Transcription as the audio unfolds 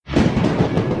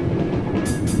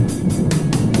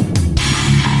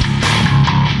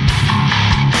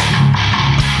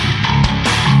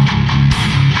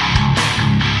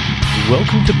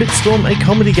welcome to Bitstorm, a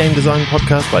comedy game design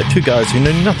podcast by two guys who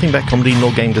know nothing about comedy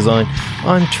nor game design.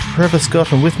 I'm Trevor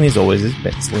Scott, and with me as always is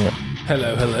Ben Slinger.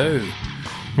 Hello, hello.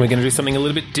 We're going to do something a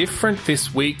little bit different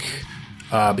this week.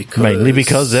 Mainly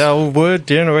because our word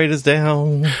generator's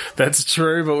down. That's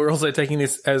true, but we're also taking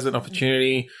this as an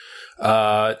opportunity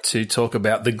to talk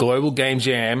about the Global Game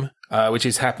Jam, which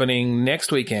is happening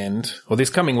next weekend, or this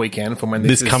coming weekend from when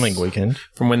this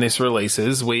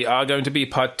releases. We are going to be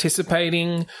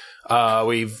participating.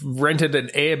 We've rented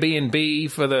an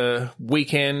Airbnb for the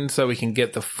weekend so we can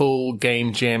get the full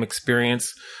Game Jam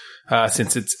experience,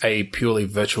 since it's a purely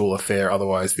virtual affair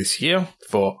otherwise this year,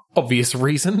 for obvious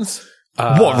reasons.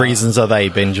 What reasons are they,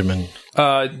 Benjamin?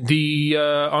 The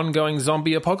ongoing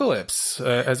zombie apocalypse,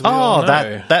 as we all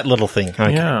know. that little thing.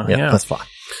 Okay. Yeah, that's fine.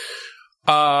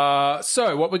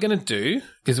 So what we're going to do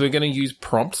is we're going to use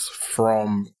prompts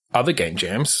from other game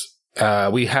jams.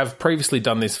 We have previously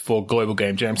done this for Global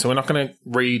Game Jam, so we're not going to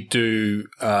redo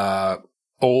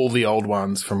all the old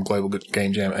ones from Global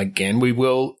Game Jam again. We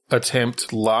will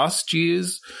attempt last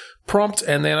year's prompt,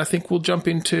 and then I think we'll jump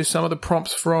into some of the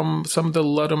prompts from some of the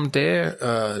Ludum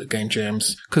Dare game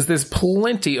jams, because there's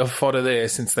plenty of fodder there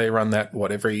since they run that,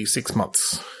 every 6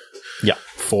 months? Yeah.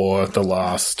 For the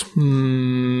last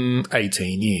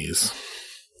 18 years.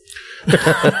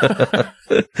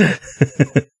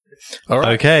 All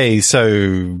right. Okay,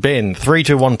 so Ben, 3,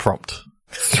 2, 1 prompt.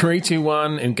 3, 2,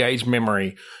 1, engage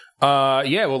memory.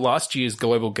 Last year's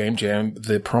Global Game Jam,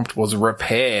 the prompt was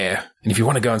repair. And if you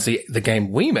want to go and see the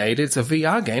game we made, it's a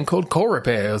VR game called Core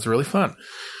Repair. It was really fun.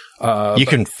 You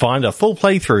can find a full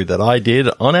playthrough that I did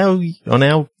on our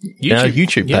YouTube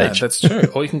page. Yeah, that's true.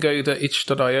 Or you can go to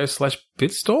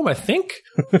itch.io/Bitstorm, I think.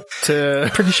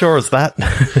 Pretty sure it's that.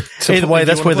 Either way,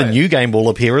 that's where the new game will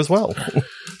appear as well.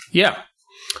 Yeah.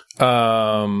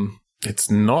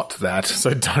 It's not that,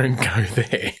 so don't go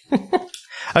there.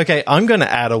 Okay, I'm going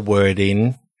to add a word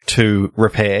in to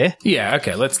repair. Yeah,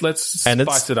 okay, let's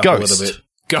spice it up a little bit.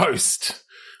 Ghost.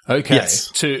 Okay. Yes.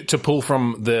 To pull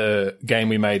from the game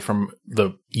we made from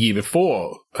the year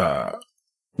before. I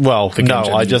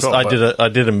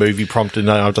did a movie prompt and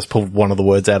I just pulled one of the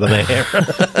words out of there.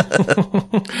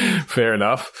 Fair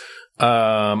enough.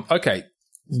 Okay.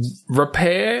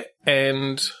 Repair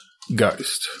and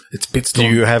ghost. It's Bitstorm. Do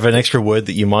you have an extra word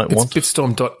that you might want? It's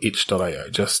bitstorm.itch.io.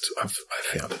 I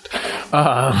found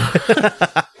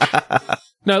it.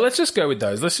 No, let's just go with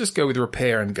those. Let's just go with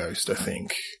repair and ghost, I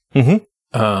think. Mm-hmm.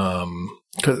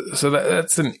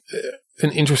 That's an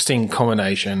interesting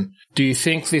combination. Do you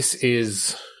think this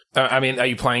is... are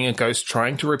you playing a ghost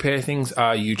trying to repair things?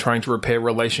 Are you trying to repair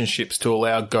relationships to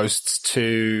allow ghosts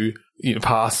to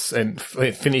pass and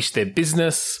finish their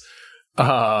business?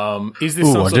 Is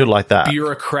this some sort like that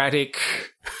bureaucratic,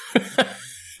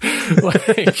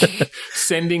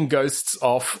 sending ghosts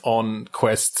off on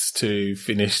quests to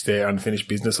finish their unfinished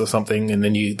business or something, and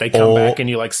then they come back and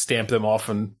you stamp them off,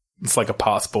 and it's like a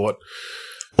passport?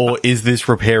 Or is this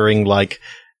repairing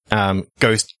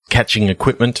ghost catching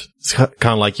equipment? It's kind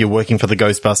of like you're working for the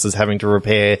Ghostbusters, having to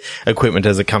repair equipment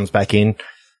as it comes back in.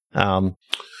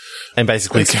 And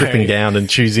basically stripping down and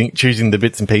choosing the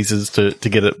bits and pieces to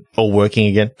get it all working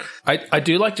again. I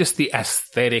do like just the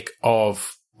aesthetic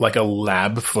of a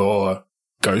lab for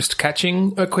ghost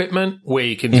catching equipment, where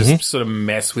you can just sort of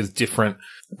mess with different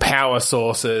power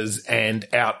sources and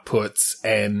outputs.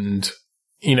 And,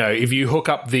 if you hook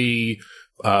up the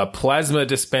plasma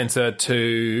dispenser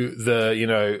to the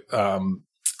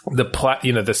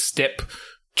step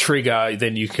trigger,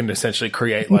 then you can essentially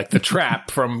create the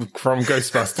trap from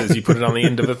Ghostbusters. You put it on the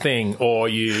end of a thing, or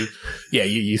you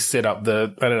set up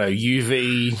the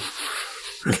UV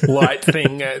light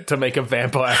thing to make a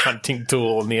vampire hunting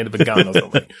tool on the end of a gun or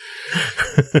something.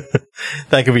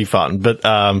 That could be fun, but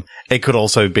it could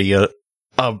also be a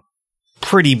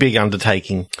pretty big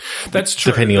undertaking. That's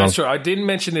true. That's true. I didn't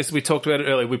mention this. We talked about it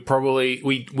earlier.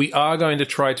 We are going to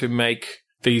try to make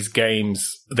these game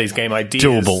ideas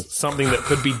doable, something that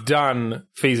could be done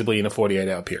feasibly in a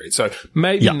 48-hour period. So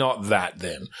maybe not that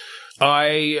then.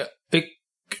 I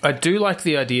do like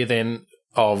the idea then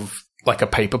of a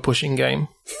paper pushing game.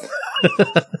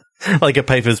 Like a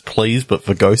Papers, Please, but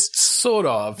for ghosts? Sort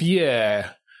of,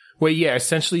 yeah. Where,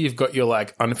 essentially you've got your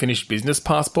unfinished business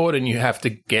passport and you have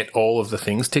to get all of the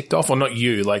things ticked off. Or not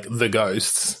you, the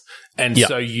ghosts. And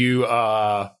so you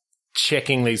are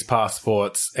checking these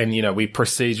passports, and we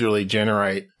procedurally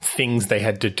generate things they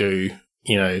had to do,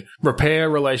 repair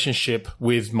relationship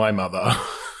with my mother.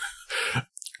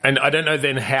 And I don't know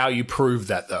then how you prove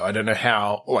that, though. I don't know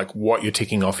how, what you're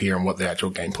ticking off here and what the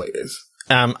actual gameplay is.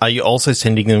 Are you also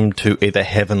sending them to either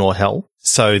heaven or hell?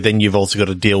 So then you've also got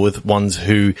to deal with ones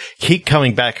who keep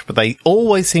coming back, but they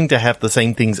always seem to have the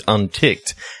same things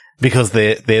unticked because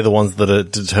they're the ones that are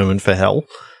determined for hell.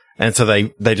 And so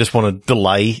they just want to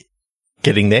delay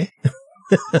getting there.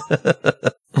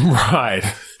 Right.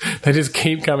 They just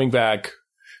keep coming back.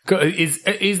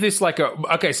 Is this like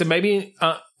okay, so maybe,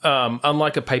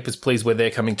 unlike a Papers, Please where they're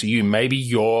coming to you, maybe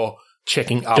you're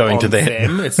checking up on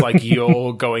them. It's like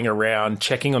you're going around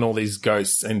checking on all these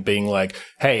ghosts and being like,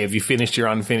 hey, have you finished your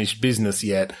unfinished business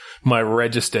yet? My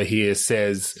register here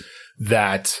says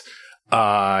that,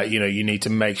 you need to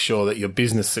make sure that your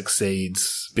business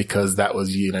succeeds because that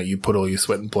was, you put all your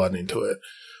sweat and blood into it.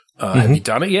 Have you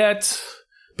done it yet?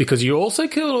 Because you also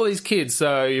killed all these kids,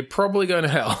 so you're probably going to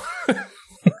hell.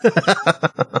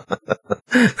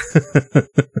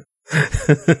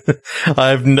 I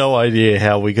have no idea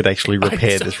how we could actually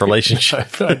repair this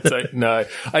relationship. I don't know.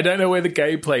 I don't know where the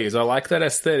gameplay is. I like that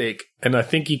aesthetic, and I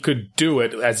think you could do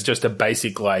it as just a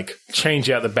basic, like, change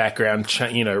out the background,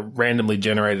 randomly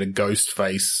generate a ghost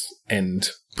face and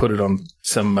put it on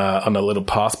some on a little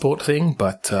passport thing.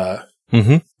 But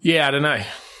yeah, I don't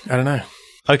know.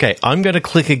 Okay, I'm going to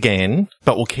click again,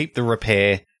 but we'll keep the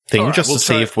repair thing right, to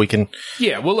see if we can.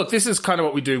 Yeah, well, look, this is kind of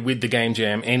what we do with the game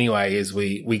jam anyway, is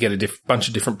we get a bunch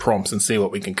of different prompts and see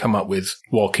what we can come up with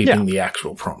while keeping the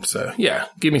actual prompt. So, yeah,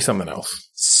 give me something else.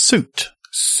 Suit.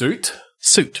 Suit?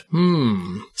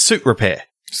 Suit repair.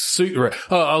 Suit repair.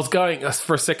 Oh, I was going,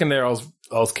 for a second there, I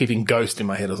was keeping ghost in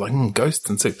my head. I was like, ghosts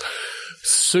and suit.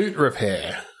 Suit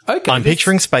repair. Okay. I'm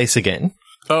picturing space again.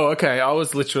 Oh, okay. I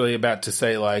was literally about to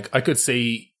say, like, I could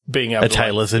see being able to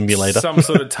tailor simulator, some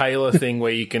sort of tailor thing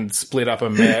where you can split up a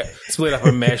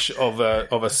mesh of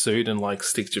a suit and like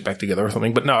stitch it back together or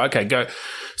something. But no, okay, go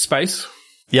space.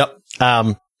 Yep.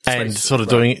 And sort of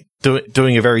doing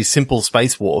a very simple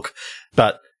spacewalk,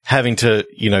 but having to,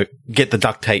 get the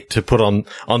duct tape to put on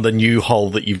the new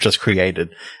hole that you've just created,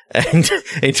 and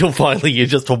until finally you're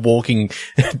just a walking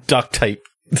duct tape.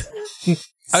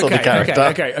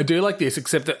 Okay. I do like this,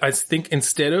 except that I think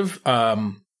instead of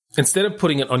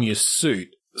putting it on your suit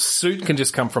can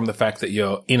just come from the fact that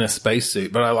you're in a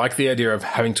spacesuit. But I like the idea of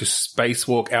having to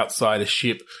spacewalk outside a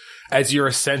ship as you're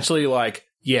essentially like,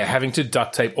 having to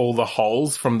duct tape all the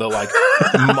holes from the like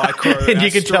micro. And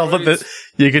you can tell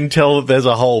that there's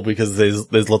a hole because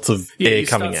there's lots of air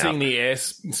coming out. Seeing the air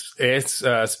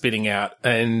spitting out,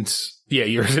 and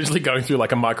you're essentially going through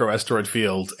like a micro asteroid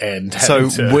field. And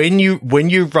when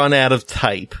you run out of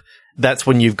tape, that's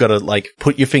when you've got to like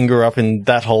put your finger up in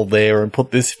that hole there and put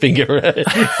this finger in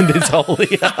this hole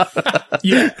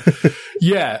here.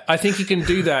 Yeah. I think you can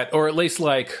do that, or at least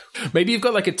like maybe you've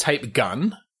got like a tape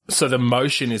gun, so the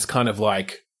motion is kind of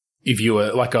like if you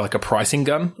were like a pricing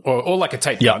gun, or like a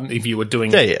tape gun if you were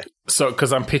doing it. So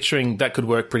because I'm picturing that could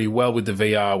work pretty well with the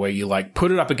VR, where you like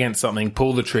put it up against something,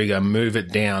 pull the trigger, move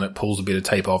it down, it pulls a bit of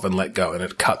tape off and let go, and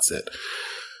it cuts it.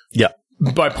 Yeah.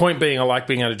 My point being, I like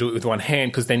being able to do it with one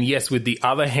hand, because then, yes, with the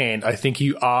other hand, I think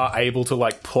you are able to,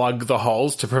 like, plug the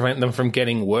holes to prevent them from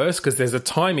getting worse, because there's a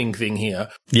timing thing here.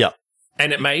 Yeah.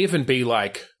 And it may even be,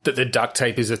 like, that the duct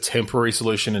tape is a temporary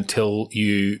solution until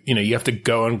you have to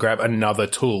go and grab another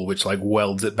tool, which, like,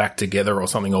 welds it back together or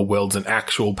something, or welds an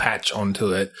actual patch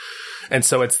onto it. And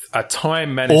so it's a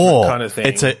time management kind of thing.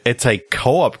 It's a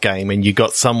co-op game, and you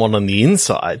got someone on the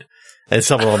inside and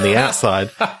someone on the outside.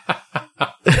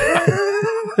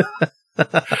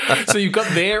 So you've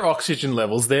got their oxygen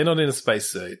levels. They're not in a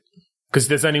spacesuit because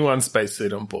there's only one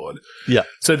spacesuit on board. Yeah.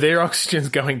 So their oxygen's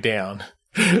going down.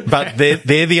 But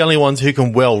they're the only ones who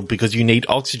can weld, because you need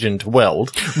oxygen to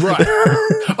weld. Right.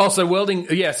 Also, welding,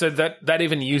 so that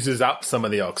even uses up some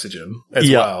of the oxygen as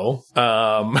well.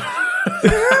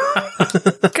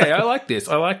 Okay, I like this.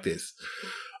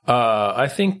 I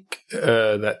think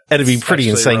that it'd be pretty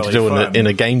insane really to do in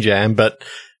a game jam, but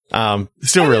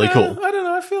still really cool. I don't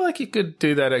know. I feel like you could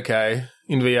do that okay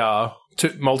in VR.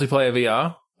 Multiplayer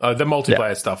VR. The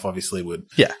multiplayer stuff obviously would.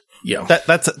 Yeah. Yeah.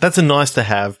 That's a nice to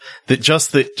have. That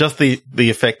just the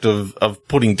effect of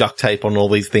putting duct tape on all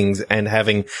these things and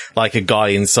having like a guy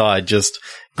inside just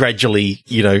gradually,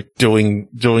 doing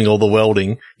all the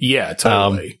welding. Yeah,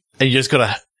 totally. And you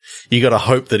gotta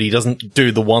hope that he doesn't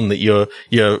do the one that you're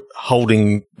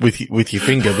holding with your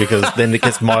finger, because then it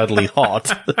gets mildly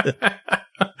hot.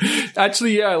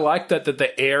 Actually, I like that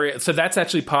the area. So that's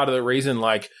actually part of the reason,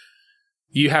 like,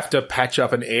 you have to patch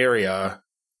up an area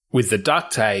with the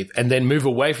duct tape and then move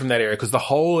away from that area, because the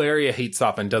whole area heats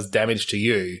up and does damage to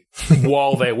you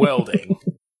while they're welding.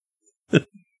 It's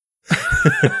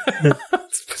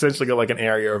essentially got like an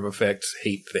area of effect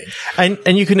heat thing.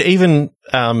 And you can even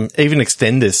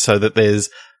extend this so that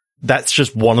that's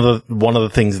just one of the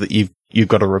things that you've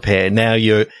got to repair. Now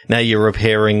you're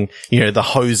repairing, the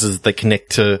hoses that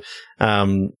connect to,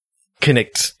 some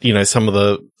of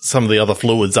the other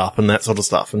fluids up and that sort of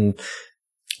stuff. And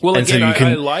again, so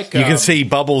you can see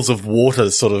bubbles of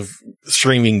water sort of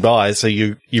streaming by. So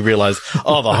you realize,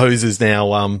 the hose is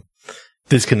now,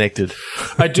 disconnected.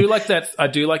 I do like that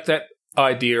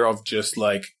idea of just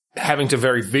like having to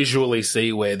very visually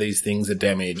see where these things are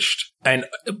damaged, and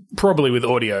probably with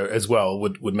audio as well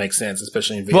would make sense,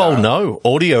 especially in VR. Well, no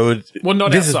audio. Well,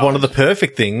 not this outside. Is one of the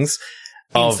perfect things.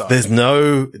 Inside.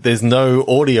 There's no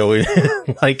audio in,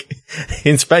 like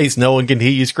in space. No one can hear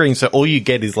you scream. So all you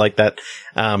get is like that.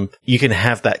 You can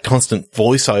have that constant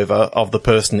voiceover of the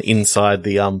person inside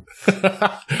the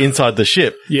inside the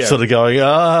ship, sort of going,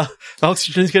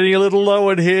 oxygen's getting a little low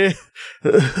in here.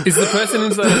 Is the person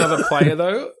inside another player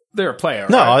though? They're a player,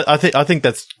 no, right? I think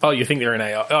that's. Oh, you think they're an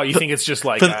AI? Oh, you think it's just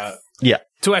like yeah,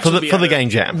 to actually for the game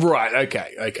jam, right?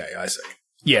 Okay, I see.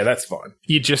 Yeah, that's fine.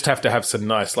 You just have to have some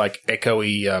nice, like,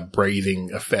 echoey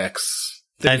breathing effects.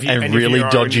 And really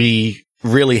dodgy,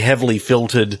 really heavily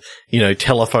filtered,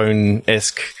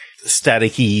 telephone-esque,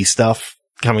 staticky stuff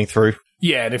coming through.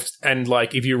 Yeah, and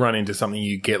if you run into something,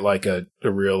 you get, like, a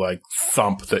real, like,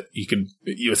 thump that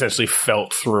you essentially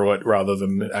felt through it rather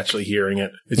than actually hearing it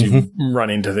as you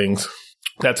run into things.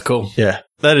 That's cool. Yeah,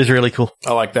 that is really cool.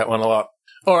 I like that one a lot.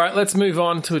 All right, let's move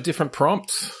on to a different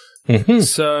prompt.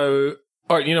 So...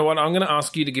 All right, you know what? I'm going to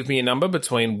ask you to give me a number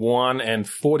between 1 and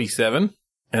 47,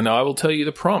 and I will tell you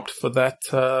the prompt for that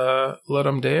Let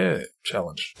 'em Dare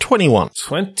challenge. 21.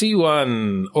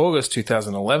 21, August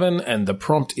 2011, and the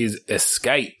prompt is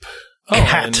escape.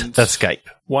 Cat escape.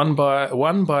 Won by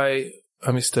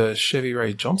Mr. Chevy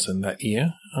Ray Johnson that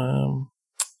year,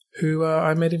 who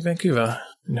I met in Vancouver,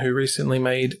 and who recently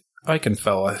made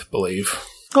Iconfell, I believe.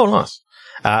 Oh, nice.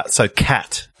 So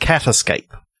cat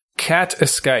escape. Cat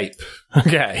escape.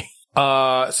 Okay.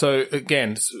 So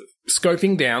again,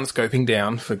 scoping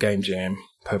down for Game Jam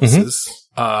purposes.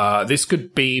 This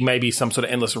could be maybe some sort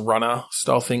of endless runner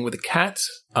style thing with a cat,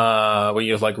 where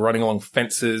you're like running along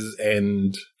fences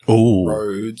and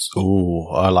roads. Ooh,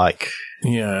 I like.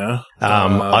 Yeah.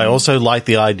 I also like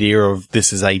the idea of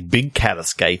this is a big cat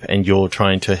escape and you're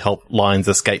trying to help lions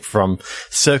escape from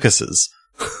circuses.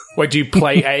 Wait, do you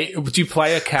play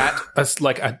a cat,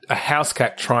 like a house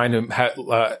cat trying to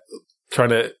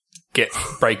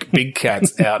break big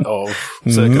cats out of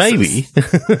circuses? Maybe.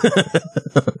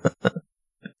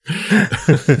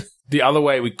 The other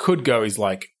way we could go is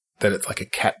like that it's like a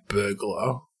cat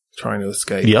burglar trying to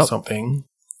escape or something.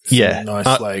 Yeah. Nice,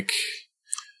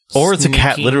 or it's a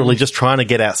cat literally just trying to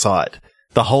get outside.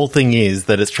 The whole thing is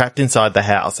that it's trapped inside the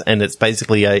house and it's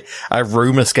basically a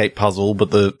room escape puzzle, but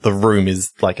the room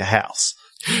is like a house.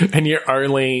 And your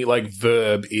only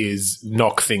verb is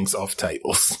knock things off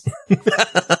tables.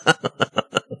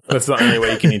 That's the only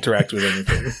way you can interact with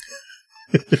anything.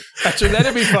 Actually,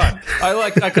 that'd be fun. I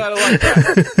kind of like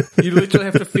that. You literally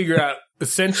have to figure out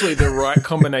essentially the right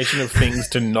combination of things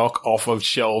to knock off of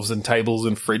shelves and tables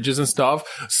and fridges and stuff.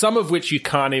 Some of which you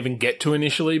can't even get to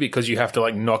initially because you have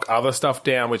to knock other stuff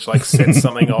down, which sets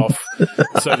something off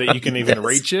so that you can even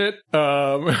reach it.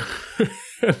 And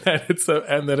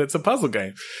that it's a puzzle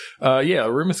game.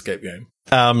 A room escape game.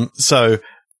 So,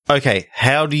 okay,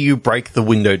 how do you break the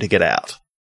window to get out?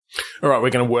 All right,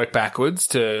 we're going to work backwards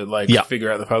to figure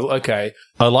out the puzzle. Okay.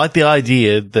 I like the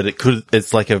idea that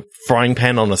it's like a frying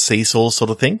pan on a seesaw sort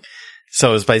of thing.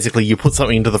 So it's basically you put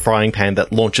something into the frying pan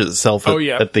that launches itself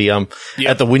at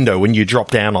the window when you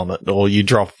drop down on it, or you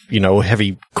drop, a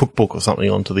heavy cookbook or something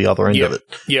onto the other end of it.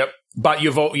 Yep. But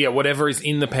whatever is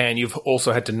in the pan, you've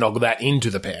also had to knock that into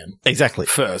the pan. Exactly.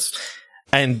 First.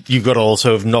 And you've got to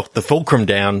also have knocked the fulcrum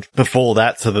down before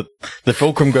that, so that the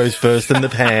fulcrum goes first in the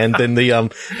pan, then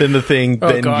the thing.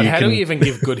 Oh then God! How do we even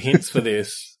give good hints for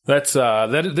this? This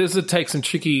would take some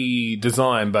tricky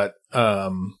design, but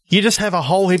you just have a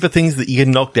whole heap of things that you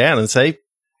can knock down and say,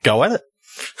 "Go at it."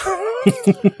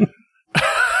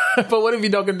 But what if you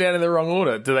knock them down in the wrong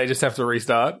order? Do they just have to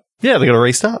restart? Yeah, they got to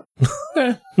restart.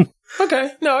 Yeah.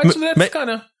 Okay. No, actually,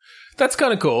 that's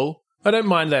kind of cool. I don't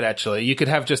mind that, actually. You could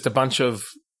have just a bunch of...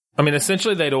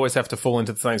 essentially, they'd always have to fall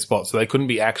into the same spot, so they couldn't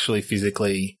be actually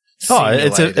physically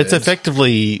simulated. It's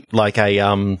effectively like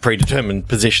a predetermined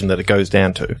position that it goes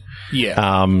down to. Yeah.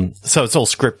 So it's all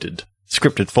scripted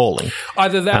falling.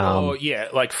 Either that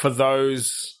or, for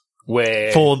those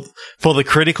where... For the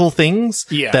critical things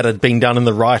that had been done in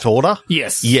the right order,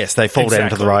 yes, they fall down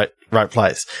to the right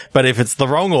place. But if it's the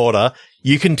wrong order...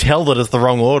 You can tell that it's the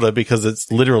wrong order because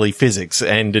it's literally physics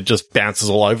and it just bounces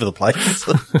all over the place.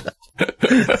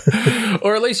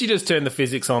 Or at least you just turn the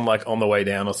physics on, like, on the way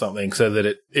down or something so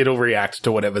that it'll react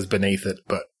to whatever's beneath it,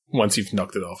 but once you've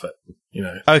knocked it off it, you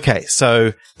know. Okay,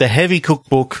 so the heavy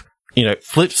cookbook, you know,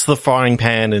 flips the frying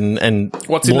pan and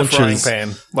what's launches, in the frying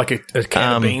pan? Like a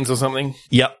can of beans or something?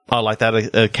 Yep, I like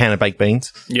that, a can of baked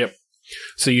beans. Yep.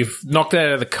 So you've knocked it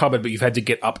out of the cupboard, but you've had to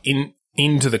get up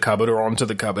into the cupboard or onto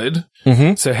the cupboard.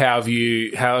 Mm-hmm. So how have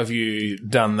you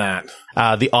done that?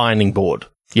 The ironing board.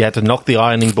 You had to knock the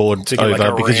ironing board over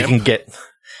like because ramp.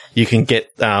 you can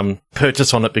get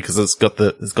purchase on it because it's got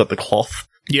the cloth.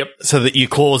 Yep. So that your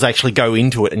claws actually go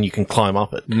into it and you can climb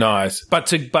up it. Nice. But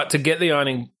to get the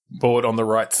ironing board on the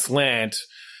right slant,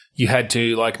 you had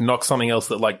to like knock something else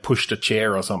that like pushed a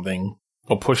chair or something,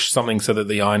 or push something so that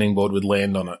the ironing board would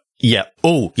land on it. Yeah.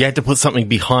 Oh, you had to put something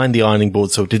behind the ironing board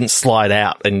so it didn't slide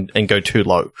out and go too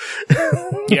low.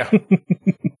 Yeah.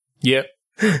 Yep.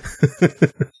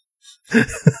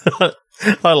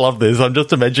 I love this. I'm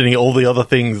just imagining all the other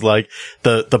things like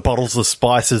the bottles of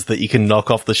spices that you can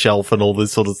knock off the shelf and all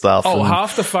this sort of stuff. Oh,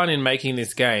 half the fun in making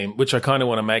this game, which I kind of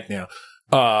want to make now,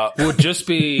 would just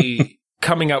be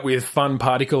coming up with fun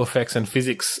particle effects and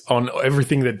physics on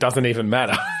everything that doesn't even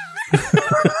matter.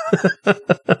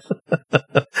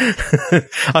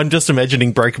 I'm just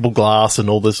imagining breakable glass and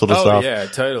all this sort of stuff. Oh, yeah,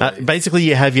 totally. Basically,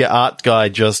 you have your art guy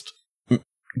just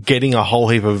getting a whole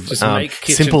heap of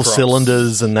simple props.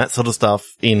 cylinders and that sort of stuff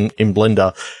in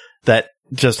Blender that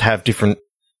just have different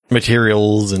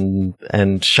materials and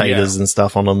shaders and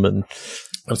stuff on them. And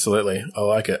absolutely, I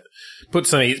like it. Put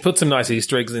some nice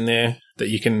Easter eggs in there that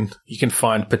you can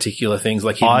find particular things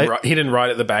like hidden right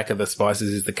at the back of the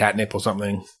spices is the catnip or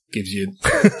something. Gives you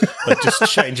like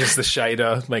just changes the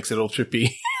shader, makes it all trippy.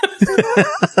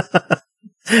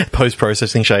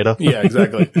 Post-processing shader. Yeah,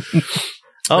 exactly.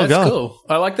 Oh, that's God. Cool.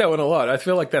 I like that one a lot. I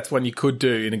feel like that's one you could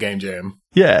do in a game jam.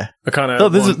 Yeah. I kind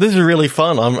of. This is really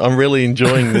fun. I'm really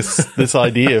enjoying this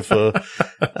idea for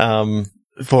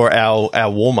our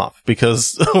warm up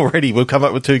because already we've come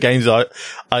up with 2 games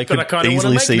I could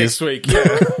easily see next week.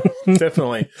 Yeah,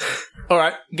 definitely. All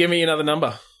right, give me another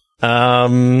number.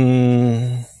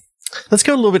 Let's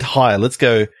go a little bit higher. Let's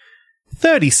go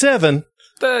 37.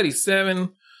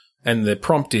 37. And the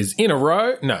prompt is in a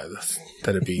row. No,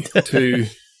 that'd be too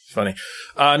funny.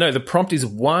 No, the prompt is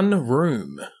one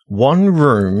room. One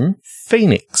room,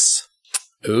 Phoenix.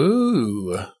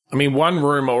 Ooh. I mean, one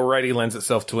room already lends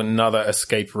itself to another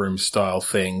escape room style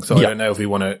thing. So I don't know if we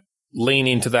want to lean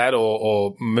into that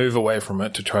or move away from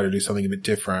it to try to do something a bit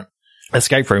different.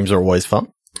 Escape rooms are always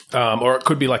fun. Or it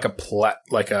could be like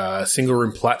a single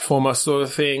room platformer sort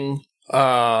of thing.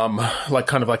 Like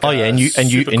kind of like and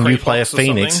you play a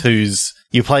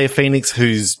phoenix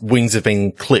whose wings have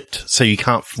been clipped, so you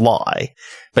can't fly,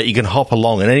 but you can hop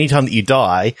along. And anytime that you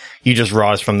die, you just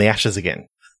rise from the ashes again.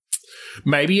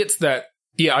 Maybe it's that.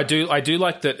 Yeah, I do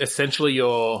like that. Essentially,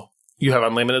 you have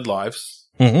unlimited lives.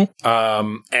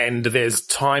 Mm-hmm. And there's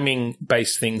timing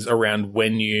based things around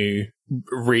when you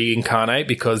reincarnate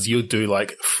because you'll do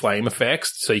like flame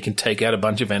effects, so you can take out a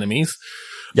bunch of enemies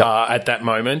at that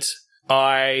moment.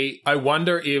 I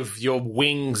wonder if your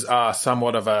wings are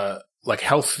somewhat of a like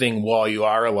health thing while you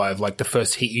are alive. Like the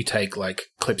first hit you take like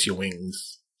clips your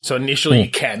wings. So initially you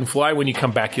can fly. When you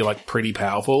come back, you're like pretty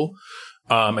powerful,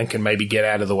 and can maybe get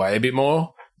out of the way a bit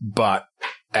more. But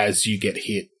as you get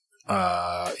hit,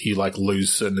 you like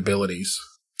lose certain abilities.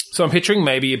 So I'm picturing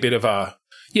maybe a bit of a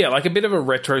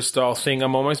retro style thing.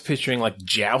 I'm almost picturing like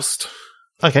Joust.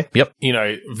 Okay. Yep. You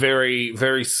know, very,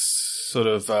 very sort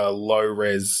of low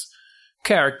res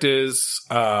characters.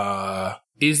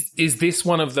 Is this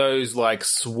one of those like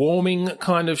swarming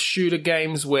kind of shooter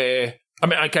games where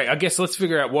I guess let's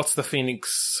figure out what's the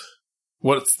Phoenix,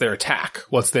 what's their attack,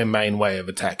 what's their main way of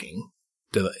attacking?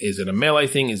 Is it a melee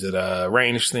thing? Is it a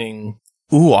range thing?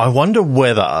 Ooh, I wonder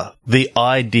whether the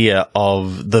idea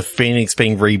of the Phoenix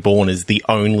being reborn is the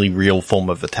only real form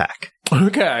of attack.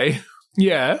 Okay.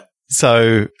 Yeah.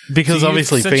 So because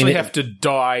obviously Phoenix Phoenix have to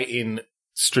die in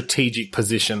strategic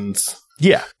positions.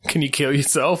 Yeah. Can you kill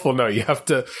yourself or no? You have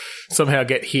to somehow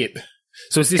get hit.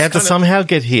 So is this you have to somehow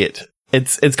get hit.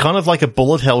 It's kind of like a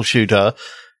bullet hell shooter,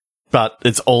 but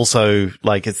it's also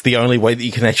like it's the only way that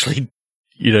you can actually,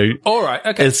 all right,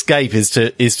 okay. escape is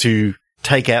to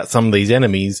take out some of these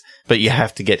enemies, but you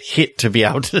have to get hit to be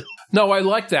able to. No, I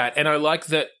like that, and I like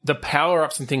that the power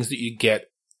ups and things that you get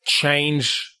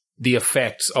change the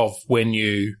effects of when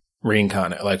you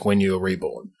reincarnate, like when you're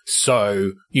reborn.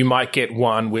 So you might get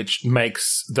one which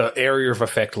makes the area of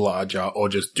effect larger or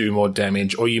just do more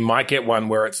damage, or you might get one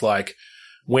where it's like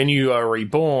when you are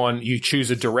reborn, you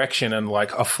choose a direction and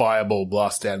like a fireball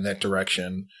blasts down that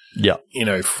direction. Yeah. You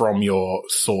know, from your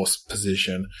source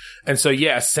position. And so,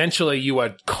 yeah, essentially you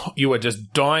are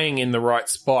just dying in the right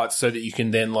spot so that you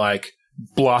can then like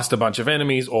blast a bunch of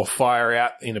enemies or fire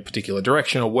out in a particular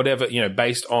direction or whatever, you know,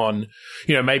 based on,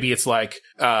 you know, maybe it's like,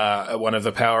 one of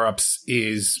the power-ups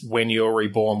is when you're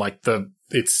reborn, like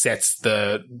it sets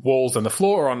the walls and the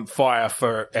floor on fire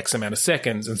for X amount of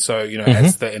seconds. And so, you know,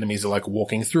 as the enemies are like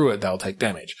walking through it, they'll take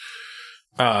damage.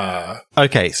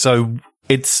 Okay. So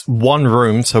it's one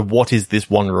room. So what is this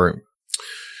one room?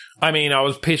 I mean, I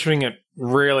was picturing it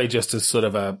really just as sort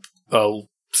of a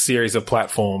series of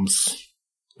platforms.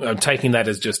 I'm taking that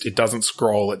as just, it doesn't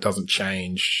scroll, it doesn't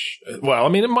change. Well, I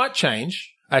mean, it might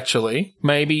change, actually.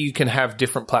 Maybe you can have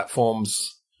different platforms.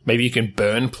 Maybe you can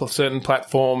burn certain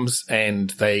platforms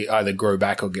and they either grow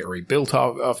back or get rebuilt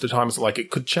after time. So, like, it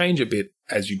could change a bit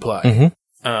as you play.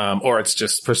 Or it's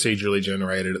just procedurally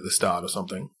generated at the start or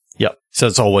something. Yep. So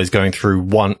it's always going through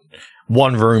one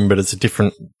room, but it's a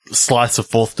different slice of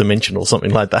fourth dimension or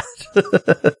something like that.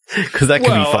 Because that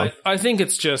can be fun. I think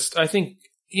it's just, I think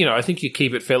you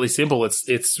keep it fairly simple.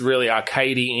 It's really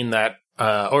arcadey in that,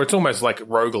 or it's almost like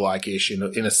roguelike-ish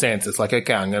in a sense. It's like,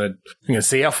 okay, I'm gonna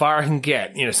see how far I can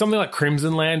get. You know, something like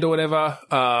Crimson Land or whatever,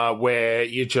 where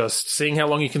you're just seeing how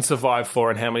long you can survive for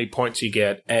and how many points you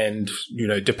get. And, you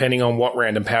know, depending on what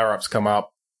random power-ups come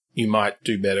up, you might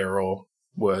do better or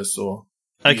worse or...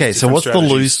 Okay, so what's the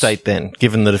lose state then,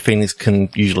 given that a phoenix can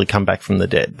usually come back from the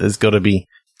dead? There's got to be...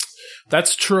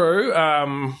 That's true.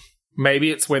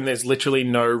 Maybe it's when there's literally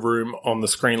no room on the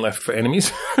screen left for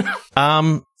enemies.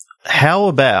 How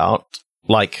about,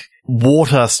 like,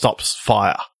 water stops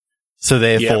fire? So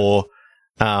therefore,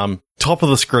 top of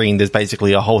the screen, there's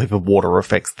basically a whole heap of water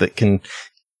effects that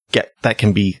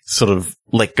can be sort of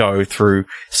let go through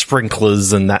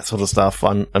sprinklers and that sort of stuff.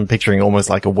 I'm picturing almost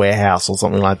like a warehouse or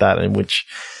something like that in which...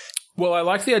 Well, I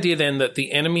like the idea then that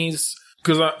the enemies...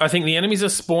 Because I think the enemies are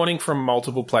spawning from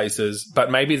multiple places,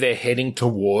 but maybe they're heading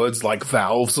towards, like,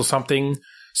 valves or something.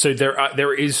 So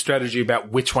there is strategy about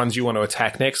which ones you want to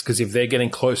attack next, because if they're getting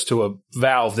close to a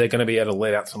valve, they're going to be able to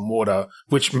let out some water,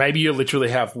 which maybe you literally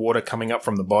have water coming up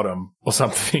from the bottom or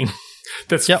something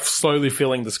that's slowly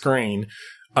filling the screen,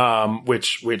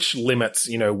 which limits,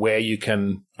 you know, where you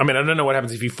can... I mean, I don't know what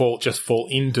happens if you fall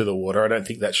into the water. I don't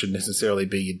think that should necessarily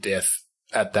be your death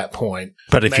at that point.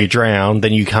 But if you drown,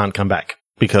 then you can't come back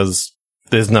because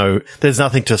there's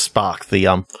nothing to spark the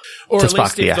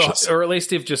ashes. Or at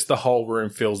least if just the whole room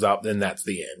fills up, then that's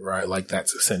the end, right? Like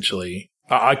that's essentially.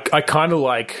 I kind of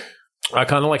like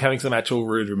having some actual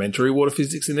rudimentary water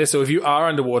physics in there. So if you are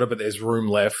underwater but there's room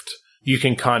left, you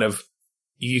can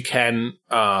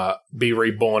be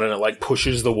reborn and it like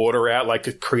pushes the water out, like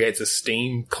it creates a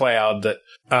steam cloud that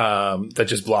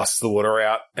just blasts the water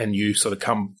out and you sort of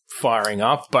come firing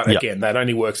up. But again, that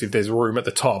only works if there's room at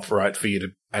the top, right, for you to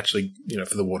actually, you know,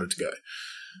 for the water to go.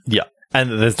 Yeah.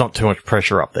 And there's not too much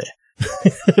pressure up there.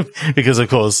 Because of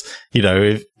course, you know,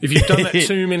 if you've done that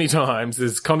too many times,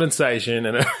 there's condensation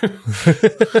and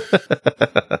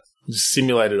just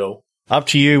simulate it all. Up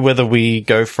to you whether we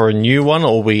go for a new one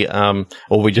or we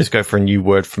just go for a new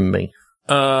word from me.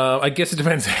 I guess it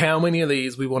depends how many of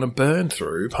these we want to burn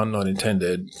through, pun not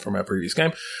intended, from our previous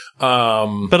game.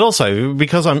 But also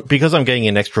because I'm getting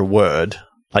an extra word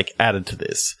like added to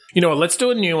this. You know what? Let's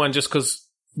do a new one just because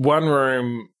one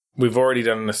room we've already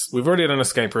done an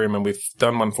escape room and we've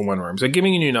done one for one room. So give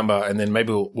me a new number and then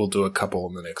maybe we'll do a couple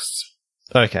on the next.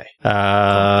 Okay.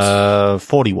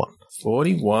 41.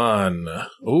 41.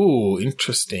 Ooh,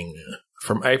 interesting.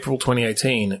 From April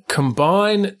 2018.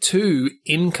 Combine two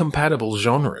incompatible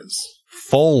genres.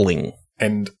 Falling.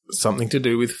 And something to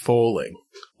do with falling.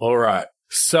 All right.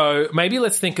 So maybe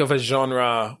let's think of a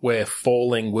genre where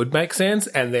falling would make sense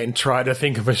and then try to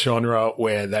think of a genre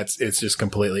where it's just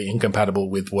completely incompatible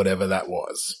with whatever that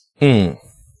was.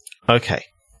 Okay.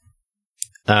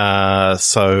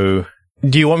 So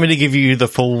do you want me to give you the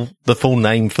full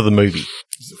name for the movie?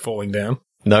 Is it Falling Down?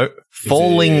 No.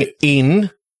 Falling in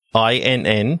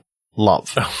INN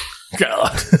Love. Oh,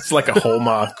 God. It's like a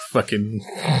Hallmark fucking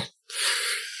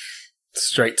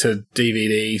straight to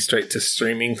DVD, straight to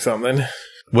streaming something.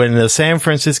 When the San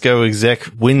Francisco exec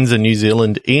wins a New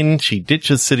Zealand inn, she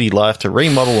ditches city life to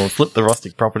remodel and flip the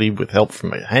rustic property with help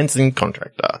from a handsome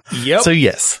contractor. Yep. So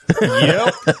yes.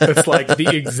 Yep. It's like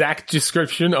the exact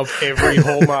description of every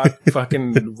Hallmark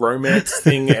fucking romance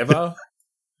thing ever.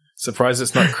 Surprised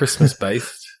it's not Christmas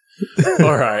based.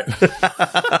 All right.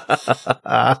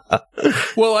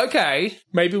 Well, okay.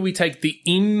 Maybe we take the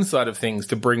inside of things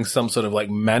to bring some sort of like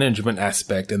management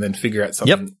aspect and then figure out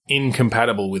something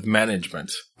incompatible with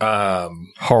management.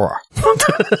 Horror.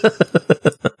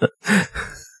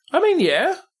 I mean,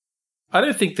 yeah. I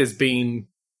don't think there's been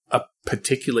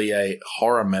particularly a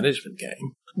horror management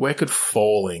game. Where could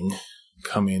Falling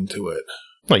come into it?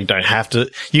 Well, you don't have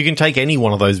to. You can take any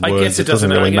one of those words. I guess it doesn't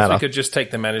really matter. We could just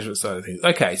take the management side of things.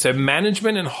 Okay, so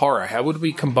management and horror. How would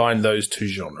we combine those two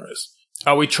genres?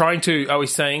 Are we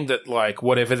saying that like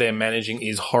whatever they're managing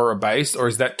is horror based, or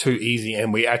is that too easy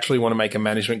and we actually want to make a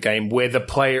management game where the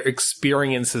player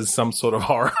experiences some sort of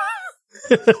horror?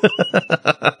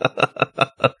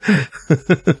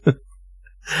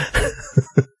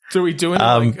 So we doing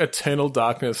like Eternal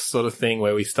Darkness sort of thing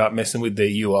where we start messing with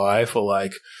the UI for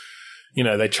like, you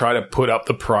know, they try to put up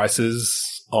the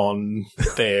prices on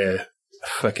their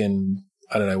fucking,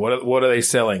 I don't know, what are they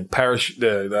selling? I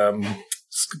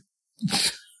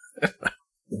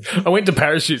went to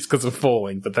parachutes because of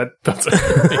Falling, but that's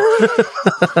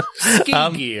ski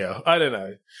gear. I don't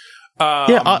know.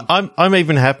 I'm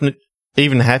even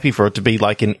happy for it to be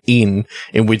like an inn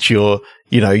in which you're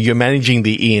managing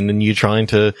the inn and you're trying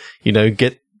to,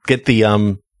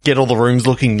 get all the rooms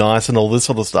looking nice and all this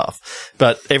sort of stuff.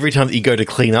 But every time that you go to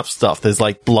clean up stuff, there's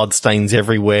like blood stains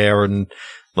everywhere and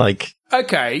like.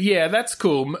 Okay. Yeah, that's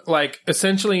cool. Like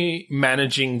essentially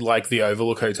managing like the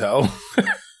Overlook Hotel.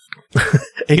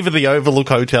 Either the Overlook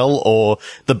Hotel or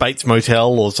the Bates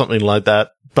Motel or something like that.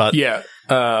 But yeah,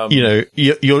 you're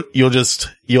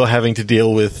having to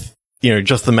deal with,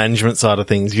 just the management side of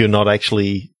things. You're not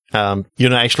actually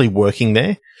working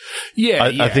there. Yeah,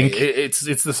 I think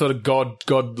it's the sort of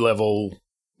God level,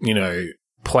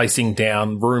 placing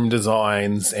down room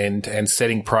designs and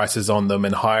setting prices on them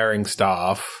and hiring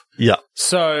staff. Yeah.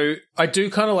 So I do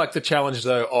kind of like the challenge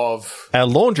though of our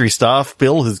laundry staff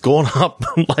bill has gone up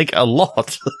like a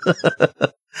lot.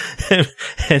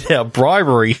 and our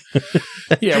bribery.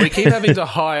 Yeah, we keep having to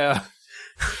hire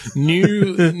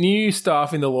new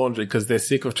staff in the laundry because they're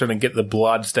sick of trying to get the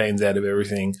blood stains out of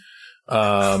everything.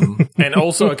 And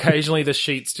also occasionally the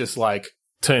sheets just like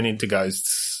turn into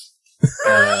ghosts.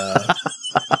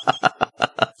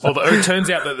 Although it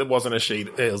turns out that it wasn't a sheet,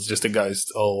 it was just a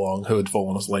ghost all along who had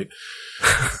fallen asleep.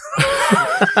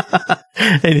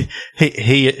 And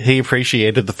he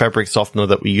appreciated the fabric softener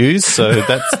that we used, so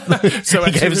that's so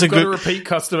he gave us a repeat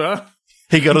customer.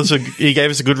 He gave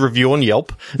us a good review on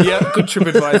Yelp. Yeah, good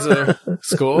TripAdvisor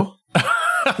score.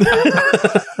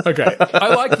 Okay,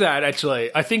 I like that actually.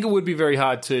 I think it would be very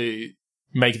hard to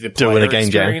make the player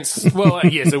experience. Well,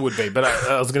 yes, it would be. But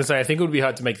I was going to say, I think it would be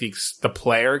hard to make the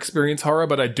player experience horror.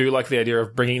 But I do like the idea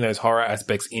of bringing those horror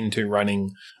aspects into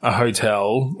running a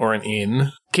hotel or an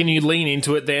inn. Can you lean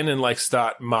into it then and like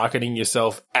start marketing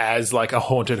yourself as like a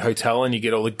haunted hotel, and you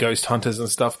get all the ghost hunters and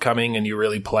stuff coming, and you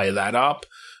really play that up,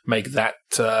 make that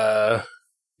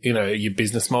your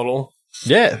business model?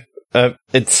 Yeah.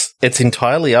 It's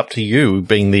entirely up to you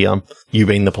being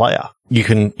the player. You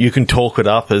can talk it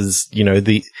up as,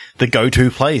 the go-to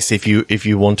place if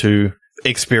you want to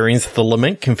experience the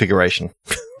Lament configuration.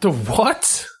 The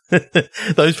what?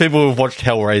 Those people who've watched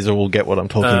Hellraiser will get what I'm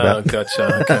talking about.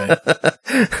 Gotcha. Okay.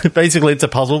 Basically, it's a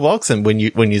puzzle box, and when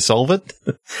you solve it,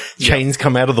 chains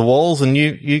come out of the walls, and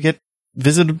you get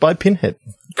visited by Pinhead.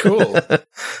 Cool.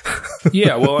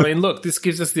 Yeah, well, I mean, look, this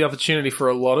gives us the opportunity for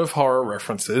a lot of horror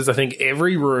references. I think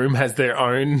every room has their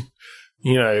own,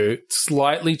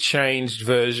 slightly changed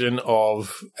version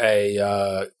of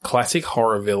a classic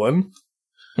horror villain.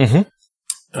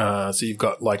 Mm-hmm. So you've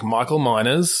got, like, Michael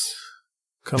Myers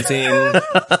comes in.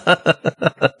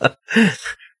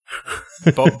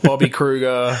 Bobby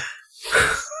Kruger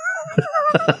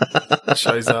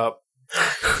shows up.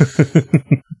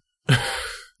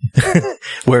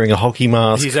 Wearing a hockey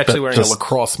mask. He's actually wearing a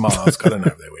lacrosse mask. I don't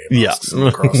know if they wear masks in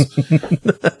lacrosse.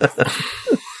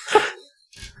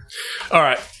 All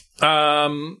right.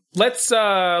 Let's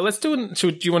do it.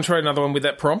 Do you want to try another one with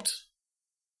that prompt?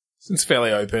 It's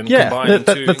fairly open. Yeah. Combine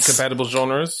two incompatible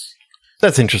genres.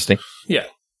 That's interesting. Yeah.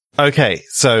 Okay.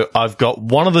 So I've got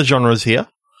one of the genres here.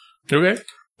 Okay.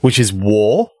 Which is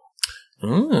war.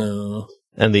 Oh.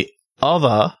 And the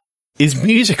other is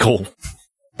musical.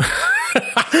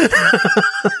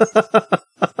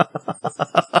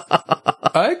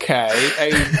 Okay,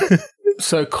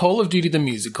 so Call of Duty the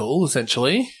musical,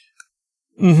 essentially.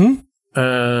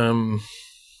 Mm-hmm.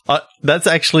 That's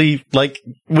actually like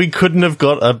we couldn't have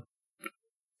got a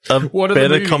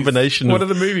better combination. What are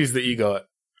the movies that you got?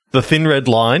 The Thin Red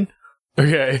Line.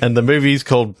 Okay, and the movie's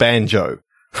called Banjo.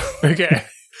 Okay,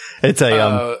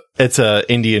 It's a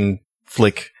Indian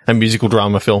flick, a musical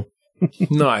drama film.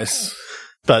 Nice.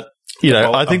 But,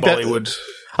 I think Bollywood.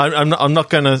 that I'm not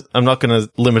gonna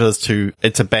limit us to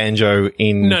it's a banjo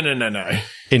in No.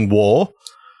 in war.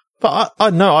 But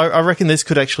I reckon this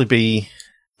could actually be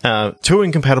two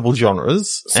incompatible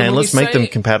genres, so and let's make them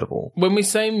compatible. When we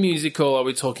say musical, are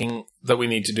we talking that we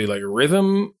need to do like a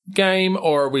rhythm game,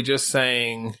 or are we just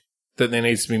saying that there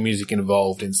needs to be music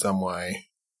involved in some way?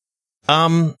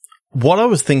 What I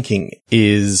was thinking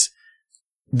is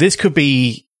this could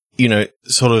be,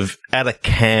 sort of at a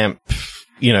camp,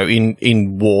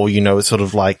 in war, it's sort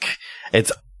of like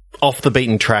it's off the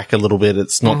beaten track a little bit.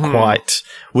 It's not quite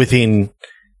within,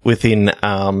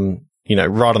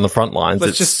 right on the front lines.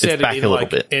 Let's just set it's back it in a little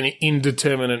like bit. An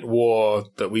indeterminate war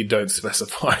that we don't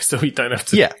specify, so we don't have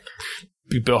to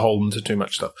be beholden to too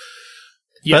much stuff.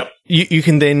 Yep. But you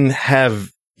can then have,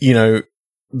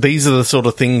 these are the sort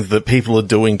of things that people are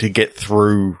doing to get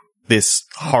through this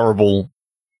horrible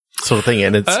sort of thing.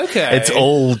 And it's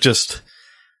all just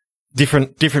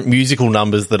different musical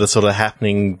numbers that are sort of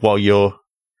happening while you're,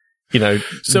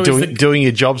 doing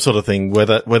your job sort of thing,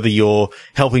 whether you're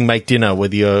helping make dinner,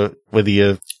 whether you're.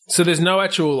 So there's no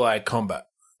actual like combat.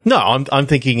 No, I'm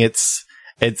thinking it's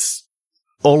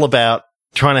all about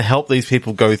trying to help these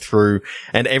people go through,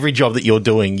 and every job that you're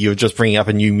doing, you're just bringing up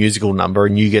a new musical number,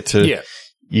 and you get to,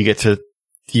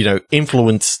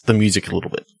 influence the music a little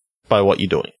bit by what you're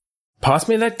doing. Pass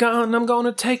me that gun, I'm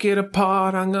gonna take it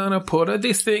apart, I'm gonna put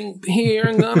this thing here,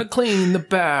 I'm gonna clean the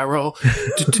barrel. I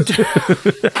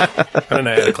don't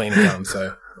know how to clean a gun,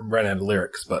 so I'm running out of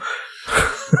lyrics, but...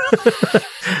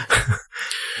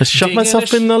 I shot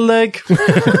myself in the leg.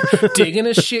 Digging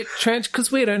a shit trench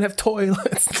because we don't have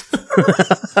toilets.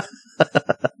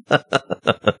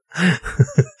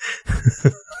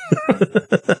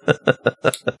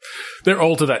 They're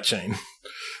all to that chain.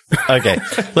 Okay,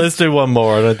 let's do one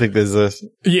more. I don't think there's a...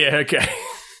 Yeah, okay.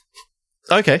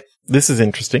 Okay, this is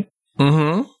interesting.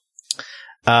 Mm-hmm.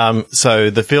 So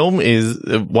the film is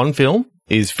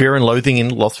Fear and Loathing in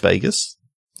Las Vegas.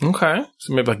 Okay.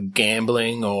 So maybe like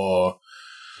gambling or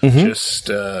just,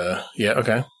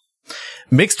 okay.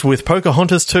 Mixed with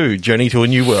Pocahontas 2, Journey to a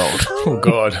New World. Oh,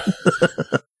 God.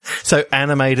 So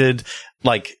animated,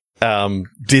 like,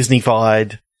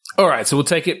 Disney-fied. All right, so we'll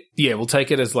take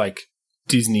it as like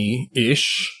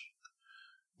Disney-ish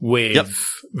with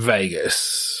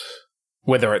Vegas,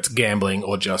 whether it's gambling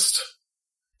or just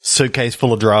suitcase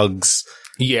full of drugs.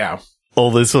 Yeah. All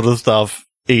this sort of stuff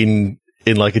in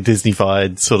like a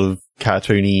Disney-fied sort of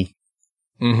cartoony.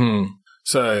 Mm-hmm.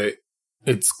 So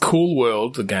it's Cool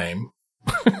World, the game.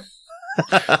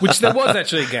 Which there was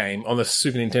actually a game on the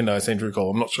Super Nintendo, I seem to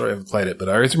recall. I'm not sure I ever played it, but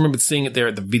I always remember seeing it there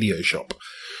at the video shop.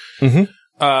 Mm-hmm.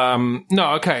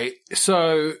 No, okay.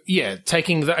 So, yeah,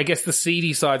 taking, I guess, the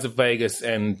seedy sides of Vegas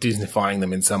and Disneyfying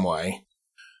them in some way.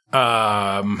 So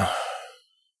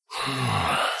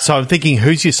I'm thinking,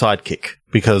 who's your sidekick?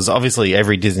 Because obviously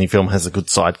every Disney film has a good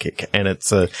sidekick, and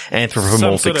it's a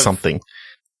anthropomorphic something.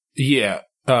 Yeah.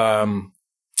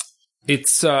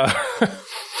 It's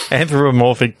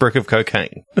anthropomorphic brick of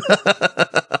cocaine.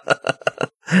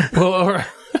 Well,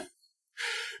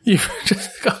 you've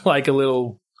just got like a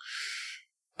little,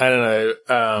 I don't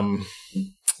know,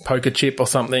 poker chip or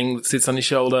something that sits on your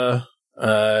shoulder,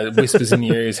 whispers in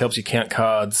your ears, helps you count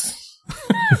cards.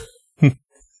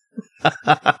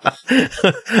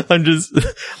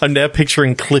 I'm now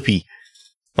picturing Clippy.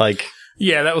 Like,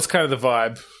 yeah, that was kind of the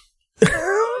vibe.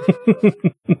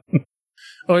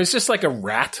 Oh, it's just like a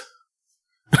rat.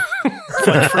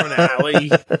 Like from an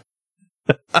alley.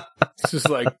 It's just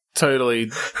like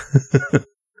totally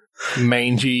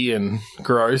mangy and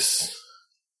gross.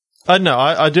 I know.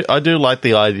 I do like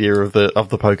the idea of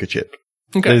the poker chip.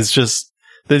 Okay. There's just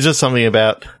something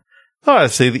about. Oh, I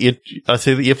see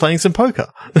that you're playing some poker.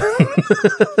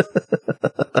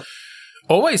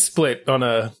 Always split on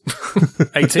a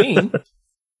 18.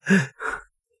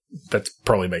 That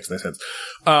probably makes no sense.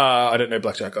 I don't know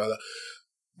blackjack either,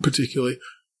 particularly.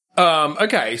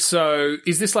 Okay, so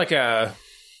is this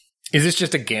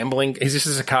just a gambling? Is this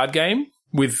just a card game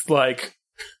with like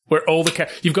where all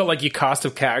you've got like your cast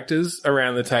of characters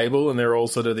around the table, and they're all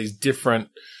sort of these different,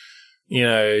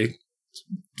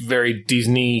 very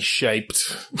Disney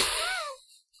shaped.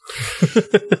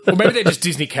 Or maybe they're just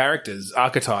Disney characters,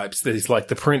 archetypes. There's like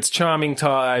the Prince Charming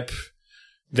type.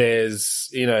 There's,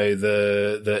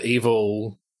 the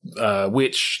evil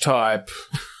witch type.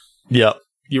 Yep.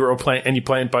 You're all you're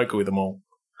playing poker with them all.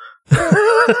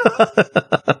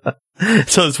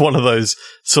 So it's one of those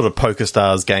sort of Poker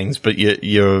Stars games, but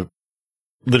you're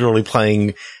literally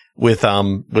playing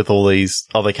all these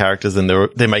other characters, and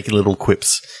they're making little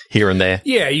quips here and there.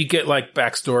 Yeah, you get like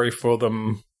backstory for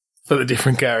them, for the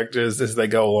different characters as they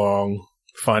go along.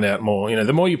 Find out more. You know,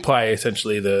 the more you play,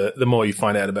 essentially, the more you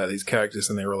find out about these characters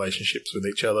and their relationships with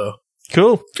each other.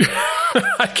 Cool.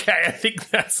 Okay, I think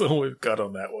that's all we've got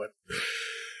on that one.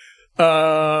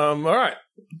 All right.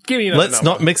 Give me another Let's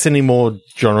number. not mix any more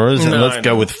genres, and let's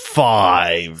go with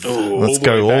 5. Let's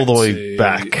go all the way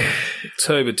back.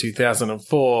 October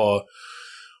 2004.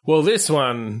 Well, this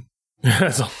one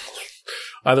has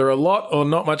either a lot or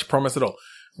not much promise at all.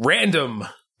 Random.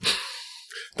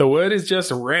 The word is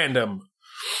just random.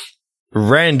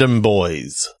 Random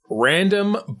Boys.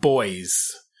 Random Boys.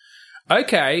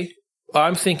 Okay,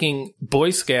 I'm thinking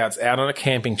Boy Scouts out on a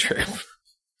camping trip.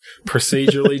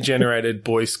 Procedurally generated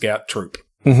Boy Scout troop.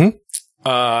 Mm-hmm.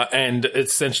 And it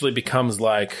essentially becomes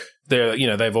like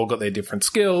they've all got their different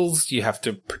skills. You have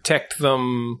to protect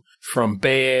them from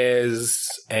bears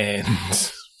and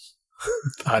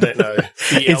I don't know.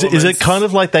 Is it kind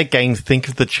of like that game Think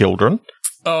of the Children?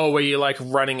 Oh, where you're like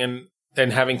running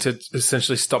and having to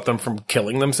essentially stop them from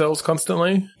killing themselves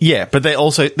constantly? Yeah, but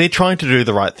they're trying to do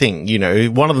the right thing. You know,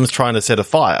 one of them's trying to set a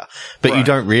fire, but you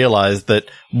don't realize that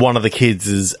one of the kids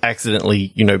is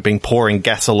accidentally, been pouring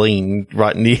gasoline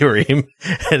right near him,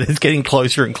 and it's getting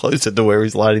closer and closer to where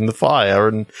he's lighting the fire,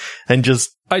 and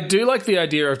just... I do like the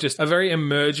idea of just a very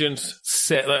emergent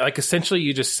set, like essentially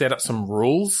you just set up some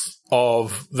rules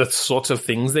of the sorts of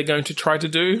things they're going to try to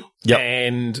do. Yep.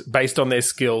 And based on their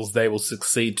skills, they will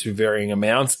succeed to varying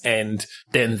amounts. And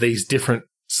then these different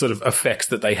sort of effects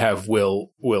that they have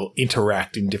will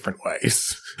interact in different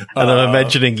ways. And I'm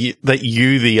imagining that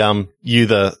you,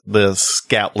 the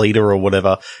scout leader or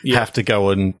whatever, have to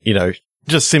go and,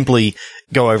 just simply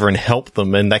go over and help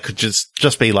them, and that could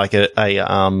just be like a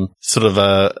sort of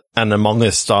an Among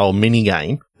Us style mini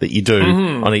game that you do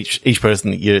on each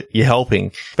person that you're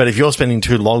helping. But if you're spending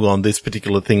too long on this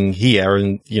particular thing here,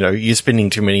 and you're spinning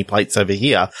too many plates over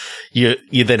here,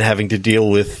 you're then having to deal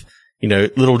with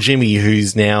little Jimmy,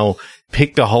 who's now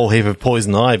picked a whole heap of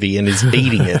poison ivy and is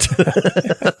eating it.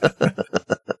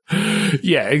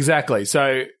 Yeah, exactly.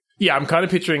 So. Yeah, I'm kind of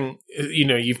picturing,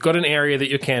 you've got an area that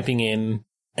you're camping in,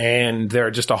 and there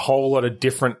are just a whole lot of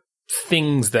different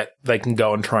things that they can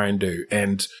go and try and do.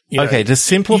 And okay, to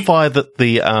simplify the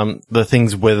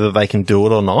things, whether they can do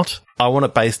it or not, I want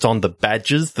it based on the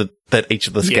badges that each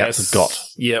of the scouts has got.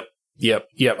 Yep.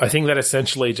 I think that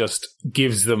essentially just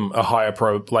gives them a higher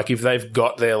like if they've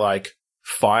got their like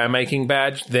fire making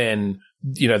badge, then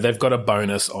they've got a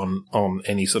bonus on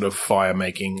any sort of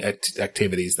fire-making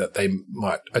activities that they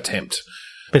might attempt.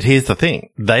 But here's the thing.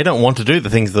 They don't want to do the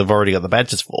things they've already got the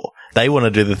badges for. They want to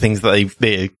do the things that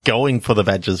they're going for the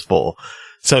badges for.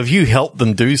 So if you help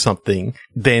them do something,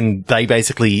 then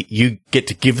you get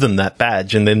to give them that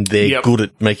badge, and then they're good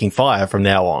at making fire from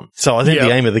now on. So I think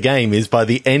the aim of the game is by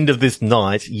the end of this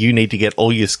night, you need to get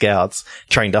all your scouts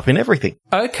trained up in everything.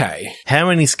 Okay. How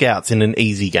many scouts in an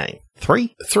easy game?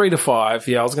 3? 3 to 5.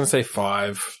 Yeah, I was going to say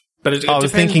 5. But I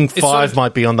was thinking 5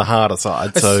 might be on the harder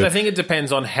side. So I think it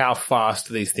depends on how fast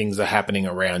these things are happening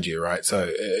around you, right?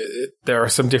 So there are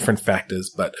some different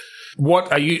factors. But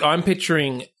I'm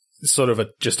picturing sort of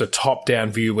just a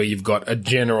top-down view where you've got a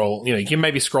general, you can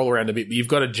maybe scroll around a bit, but you've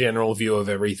got a general view of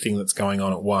everything that's going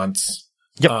on at once.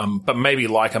 Yep. But maybe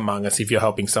like Among Us, if you're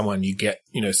helping someone, you get,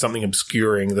 something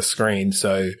obscuring the screen.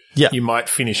 So you might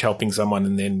finish helping someone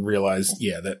and then realize,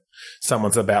 that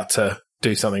someone's about to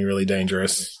do something really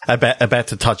dangerous. About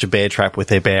to touch a bear trap with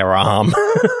their bare arm.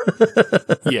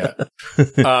 Yeah.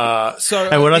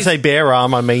 And when I say bare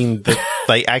arm, I mean that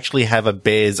they actually have a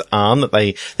bear's arm that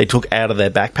they took out of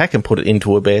their backpack and put it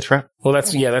into a bear trap. Well,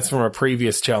 that's from a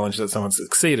previous challenge that someone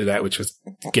succeeded at, which was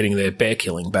getting their bear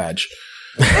killing badge.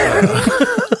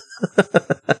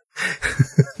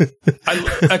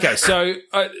 Okay, so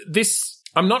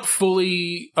I'm not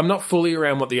fully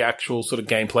around what the actual sort of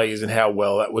gameplay is and how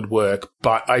well that would work,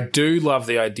 but I do love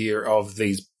the idea of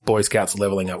these Boy Scouts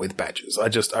leveling up with badges.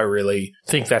 I really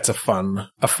think that's a fun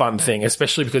thing,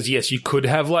 especially because yes, you could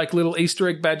have like little Easter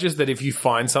egg badges that if you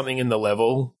find something in the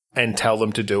level and tell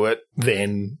them to do it,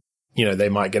 then they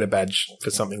might get a badge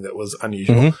for something that was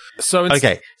unusual.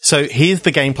 Mm-hmm. So here's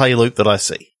the gameplay loop that I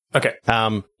see. Okay.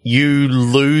 You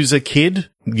lose a kid,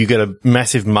 you get a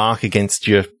massive mark against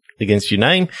your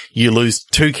name. You lose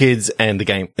 2 kids and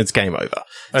it's game over.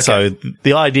 Okay. So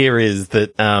the idea is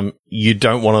that you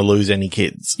don't want to lose any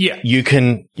kids. Yeah. You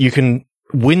can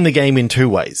win the game in 2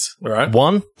 ways. All right.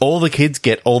 1, all the kids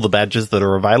get all the badges that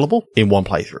are available in one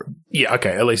playthrough. Yeah,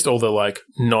 okay. At least all the like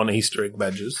non-Easter egg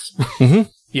badges. Mm-hmm.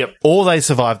 Yep. Or they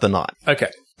survive the night. Okay.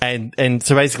 And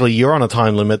so basically you're on a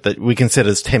time limit that we can set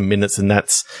as 10 minutes, and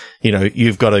that's,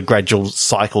 you've got a gradual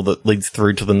cycle that leads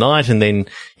through to the night. And then,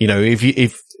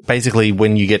 if basically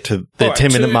when you get to the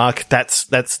 10-minute mark,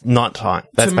 that's nighttime.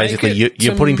 That's basically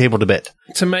you're putting people to bed.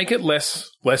 To make it less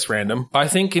random, I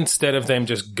think instead of them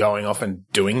just going off and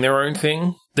doing their own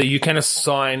thing, that you can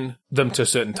assign them to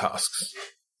certain tasks.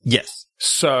 Yes.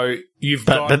 So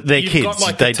but they're kids.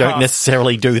 They don't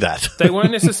necessarily do that. They won't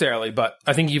necessarily, but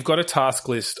I think you've got a task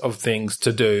list of things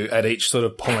to do at each sort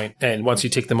of point, and once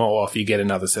you tick them all off, you get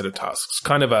another set of tasks.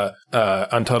 Kind of a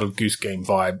Untitled Goose Game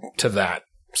vibe to that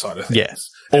side of things. Yes.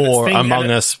 Or Among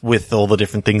Us with all the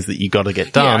different things that you got to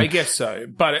get done. Yeah, I guess so.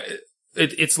 But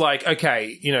it's like,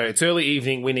 okay, it's early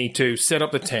evening. We need to set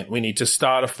up the tent. We need to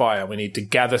start a fire. We need to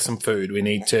gather some food. We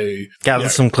need to gather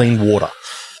some clean water.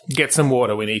 Get some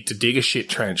water. We need to dig a shit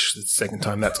trench. It's the second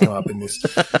time that's come up in this.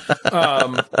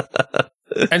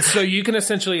 And so you can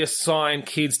essentially assign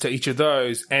kids to each of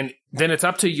those, and then it's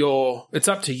up to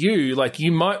you. Like,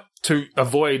 you might, to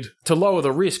lower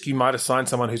the risk, you might assign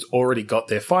someone who's already got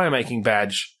their fire making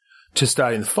badge to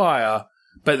starting the fire,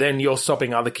 but then you're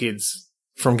stopping other kids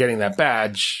from getting that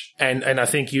badge. And I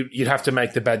think you'd have to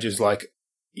make the badges like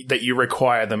that you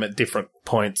require them at different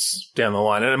points down the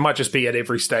line. And it might just be at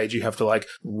every stage you have to like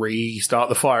restart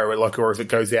the fire, or if it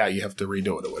goes out, you have to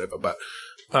redo it or whatever. But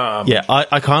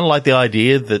I kind of like the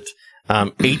idea that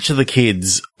each of the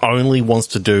kids only wants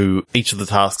to do each of the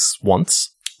tasks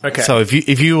once. Okay. So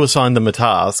if you assign them a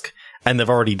task and they've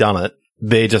already done it,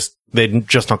 they're just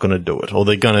not going to do it, or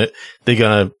they're going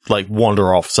to like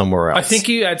wander off somewhere else. I think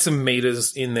you add some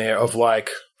meters in there of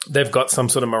like, they've got some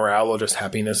sort of morale or just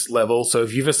happiness level. So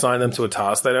if you've assigned them to a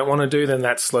task they don't want to do, then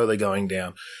that's slowly going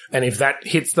down. And if that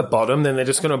hits the bottom, then they're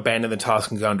just going to abandon the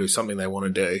task and go and do something they want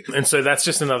to do. And so that's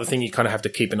just another thing you kind of have to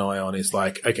keep an eye on, is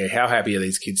like, okay, how happy are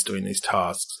these kids doing these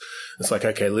tasks? It's like,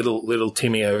 okay, little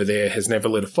Timmy over there has never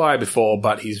lit a fire before,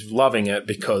 but he's loving it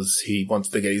because he wants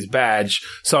to get his badge.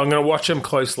 So I'm going to watch him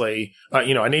closely.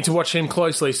 I need to watch him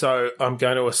closely. So I'm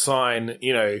going to assign,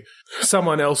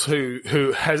 someone else who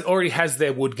already has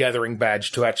their wood gathering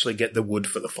badge to actually get the wood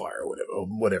for the fire or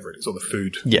whatever it is, or the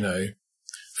food,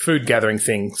 food gathering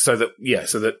thing. So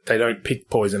that they don't pick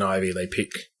poison ivy. They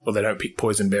don't pick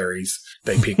poison berries.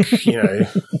 They pick,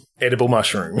 edible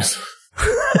mushrooms.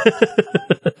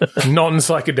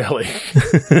 Non-psychedelic.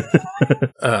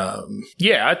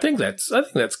 I think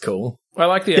that's cool. I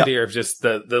like the idea of just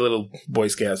the little Boy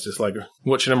Scouts just like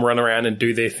watching them run around and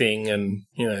do their thing, and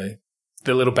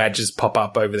the little badges pop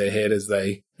up over their head as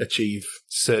they achieve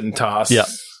certain tasks. Yeah.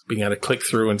 Being able to click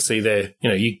through and see their,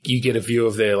 you get a view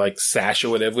of their like sash or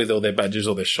whatever with all their badges,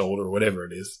 or their shoulder or whatever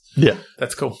it is. Yeah.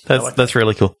 That's cool. That's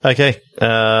really cool. Okay.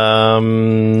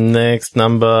 Next,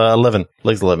 number 11.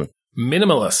 Legs 11.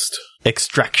 Minimalist.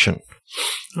 Extraction.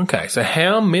 Okay, so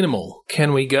how minimal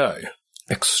can we go?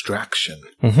 Extraction.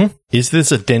 Mm-hmm. Is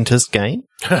this a dentist game?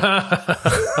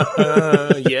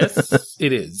 Yes,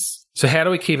 it is. So how do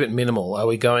we keep it minimal? Are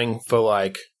we going for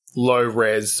like low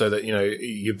res so that,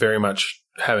 you're very much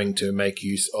having to make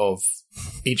use of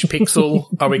each pixel?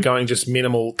 Are we going just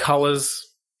minimal colors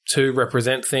to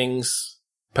represent things,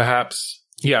 perhaps?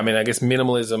 Yeah, I mean, I guess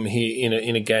minimalism here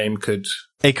in a game could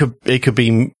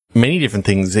be many different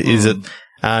things. Is it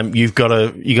you've got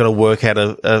to work out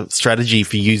a strategy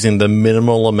for using the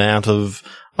minimal amount of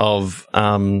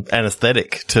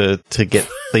anesthetic to get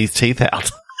these teeth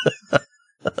out.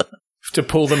 To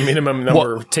pull the minimum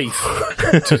number of teeth.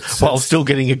 While still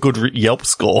getting a good Yelp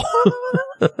score.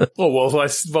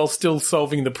 While still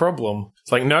solving the problem.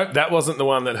 It's like, nope, that wasn't the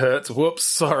one that hurts. Whoops,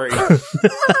 sorry.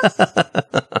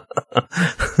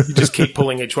 You just keep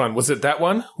pulling each one. Was it that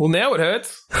one? Well, now it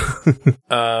hurts.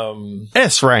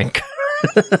 S rank.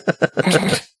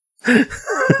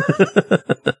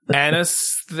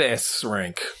 Anus S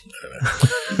rank. I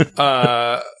don't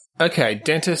know. Okay,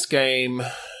 dentist game.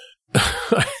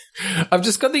 I've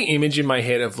just got the image in my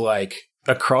head of like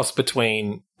a cross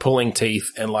between pulling teeth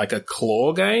and like a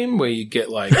claw game where you get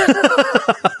like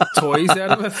toys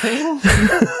out of a thing.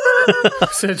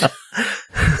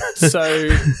 So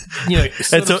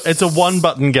it's a one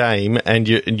button game, and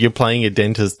you're playing a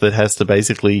dentist that has to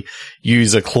basically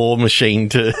use a claw machine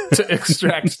to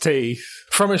extract teeth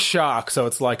from a shark. So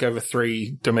it's like over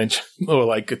 3 dimensions, or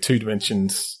like 2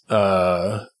 dimensions.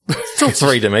 Still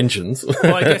 3 dimensions.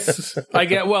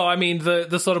 Well, I mean,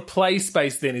 the sort of play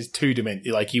space then is 2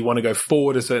 dimensions. Like, you want to go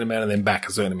forward a certain amount and then back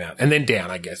a certain amount, and then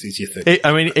down, I guess, is your thing.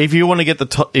 I mean, if you want to get the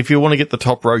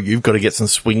top row, you've got to get some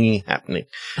swinging happening.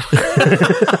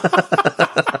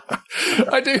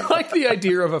 I do like the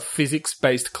idea of a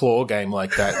physics-based claw game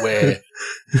like that where,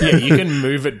 you can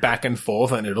move it back and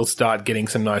forth and it'll start getting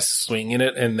some nice swing in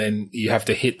it, and then you have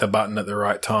to hit the button at the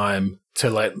right time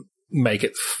to make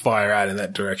it fire out in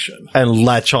that direction. And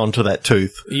latch onto that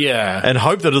tooth. Yeah. And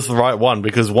hope that it's the right one,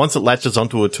 because once it latches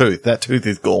onto a tooth, that tooth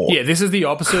is gone. Yeah, this is the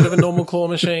opposite of a normal claw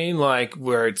machine,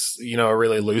 where it's, a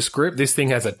really loose grip. This thing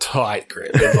has a tight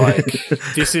grip.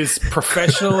 This is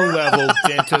professional level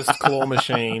dentist claw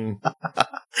machine.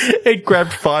 It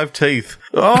grabbed 5 teeth.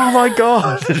 Oh my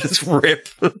God. It just rip.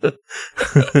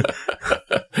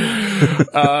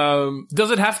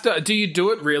 Does it have to, do you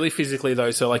do it really physically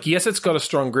though? So yes, it's got a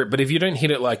strong grip, but if you don't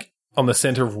hit it on the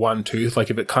center of one tooth, if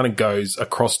it kind of goes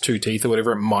across 2 teeth or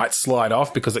whatever, it might slide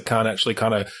off because it can't actually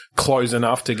kind of close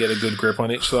enough to get a good grip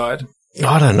on each side.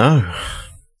 I don't know.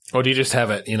 Or do you just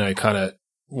have it, kind of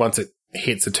once it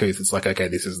hits a tooth, it's okay,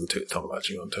 this is the tooth I'm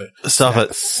latching onto. Stuff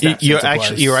it.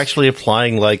 You're actually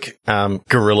applying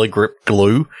Gorilla Grip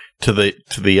glue to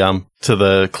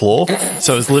the claw.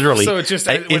 So it's literally, so it's just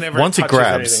whenever once it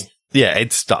grabs, anything. Yeah,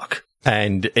 it's stuck,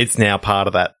 and it's now part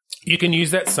of that. You can use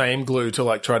that same glue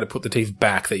to try to put the teeth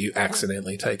back that you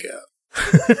accidentally take out.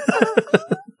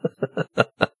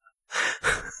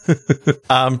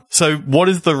 So what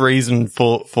is the reason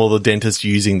for the dentist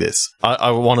using this? I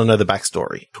want to know the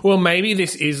backstory. Well, maybe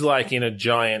this is in a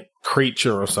giant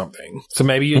creature or something. So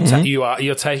maybe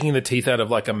you're taking the teeth out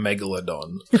of a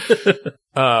megalodon.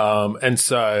 And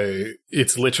so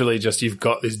it's literally just you've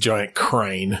got this giant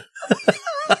crane.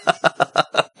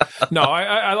 No,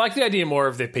 I like the idea more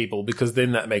of the people, because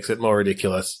then that makes it more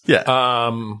ridiculous.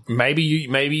 Yeah. Maybe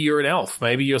you're an elf.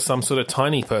 Maybe you're some sort of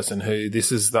tiny person who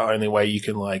this is the only way you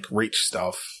can reach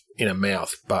stuff in a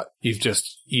mouth, but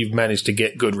you've managed to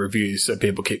get good reviews, so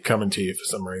people keep coming to you for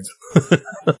some reason.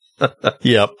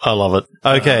 Yep, I love it.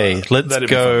 Okay, let's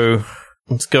go.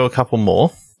 Let's go a couple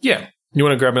more. Yeah. You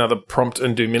want to grab another prompt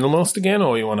and do minimalist again,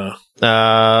 or you want to?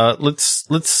 Let's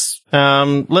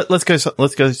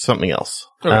go something else.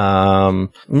 Okay.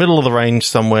 Middle of the range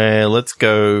somewhere. Let's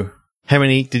go. How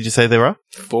many did you say there are?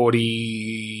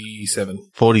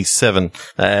 47. 47.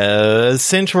 As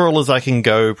central as I can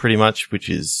go, pretty much, which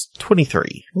is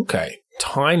 23. Okay.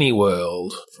 Tiny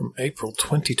World from April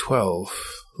 2012.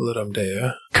 Let them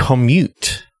dare.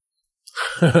 Commute.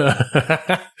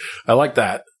 I like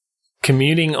that.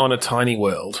 Commuting on a tiny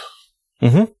world.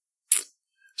 Mm-hmm.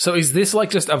 So is this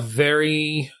just a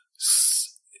very,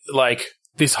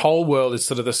 this whole world is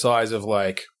sort of the size of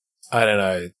I don't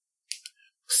know,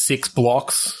 6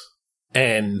 blocks,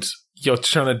 and you're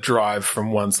trying to drive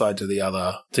from one side to the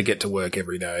other to get to work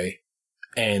every day,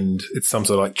 and it's some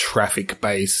sort of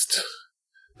traffic-based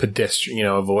pedestrian,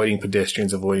 avoiding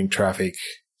pedestrians, avoiding traffic,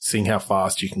 seeing how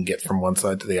fast you can get from one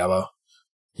side to the other.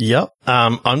 Yep.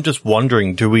 I'm just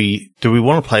wondering, do we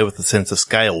want to play with the sense of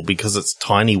scale? Because it's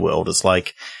tiny world. It's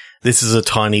this is a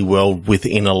tiny world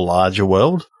within a larger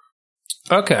world.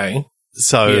 Okay.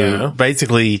 So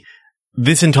basically,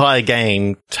 this entire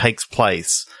game takes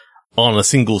place on a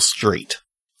single street.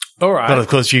 All right. But of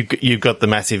course, you've got the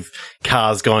massive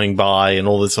cars going by and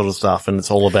all this sort of stuff, and it's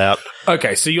all about.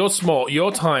 Okay, so you're small,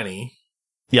 you're tiny,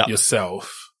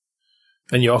 yourself,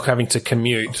 and you're having to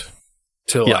commute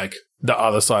to the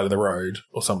other side of the road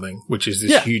or something, which is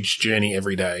this huge journey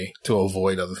every day to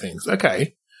avoid other things.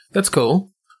 Okay, that's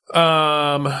cool.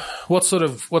 What sort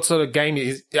of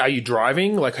game are you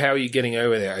driving? How are you getting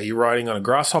over there? Are you riding on a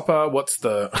grasshopper? What's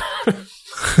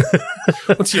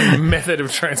your method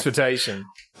of transportation?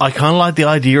 I kind of like the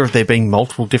idea of there being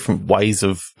multiple different ways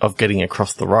of getting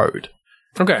across the road.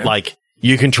 Okay.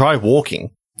 You can try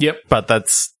walking. Yep. But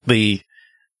it's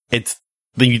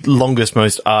the longest,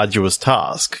 most arduous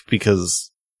task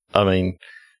because, passing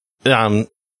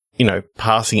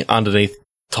underneath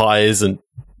tires and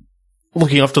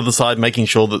looking off to the side, making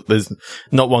sure that there's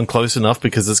not one close enough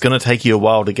because it's going to take you a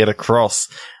while to get across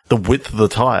the width of the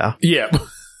tire. Yeah.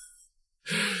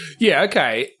 Yeah,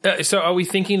 okay. So are we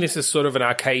thinking this is sort of an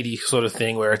arcadey sort of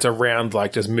thing where it's around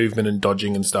just movement and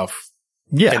dodging and stuff?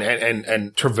 Yeah.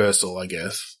 And traversal, I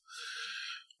guess.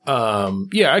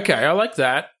 Yeah, okay. I like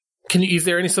that. Is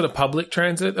there any sort of public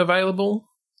transit available?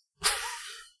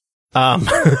 I'm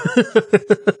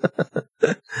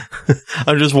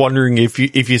just wondering if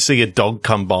you see a dog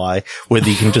come by, whether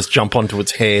you can just jump onto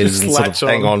its hairs and sort of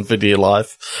hang on for dear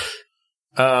life.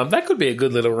 That could be a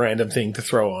good little random thing to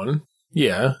throw on.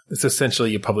 Yeah, it's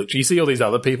essentially your public. You see all these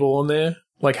other people on there,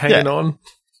 hanging on.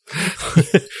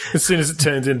 As soon as it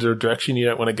turns into a direction you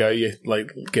don't want to go, you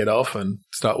get off and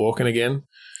start walking again.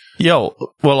 Yeah,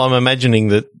 well, I'm imagining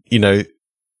that,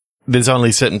 there's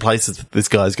only certain places that this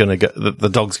guy's going to go, that the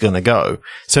dog's going to go.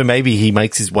 So maybe he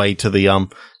makes his way to the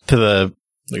island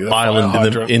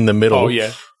in the middle. Oh,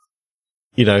 yeah.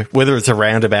 You know, whether it's a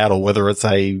roundabout or whether it's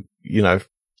a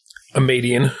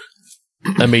median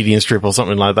strip or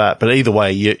something like that. But either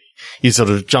way, you sort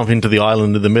of jump into the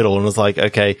island in the middle and it's like,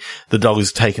 okay, the dog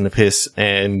is taking a piss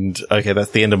and okay,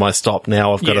 that's the end of my stop.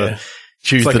 Now I've got to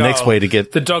choose the next way to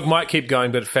get. The dog might keep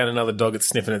going, but it found another dog that's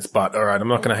sniffing its butt. All right, I'm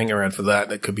not going to hang around for that.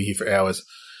 That could be here for hours.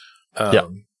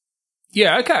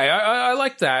 Yeah, okay. I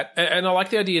like that. And I like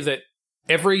the idea that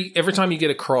every time you get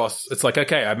across, it's like,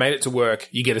 okay, I made it to work.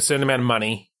 You get a certain amount of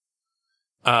money.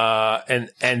 And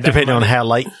depending on how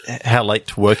late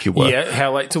to work you were. Yeah,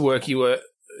 how late to work you were.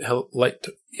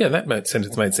 That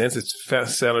sentence made sense. It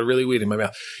sounded really weird in my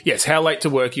mouth. Yes, how late to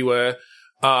work you were.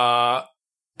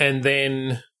 And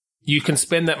then you can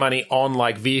spend that money on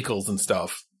like vehicles and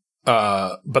stuff.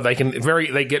 But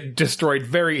they get destroyed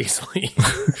very easily.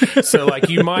 So like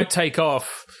you might take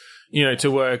off,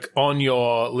 to work on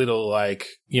your little like,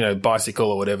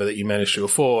 bicycle or whatever that you managed to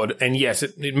afford. And yes,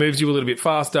 it moves you a little bit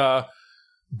faster,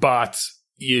 but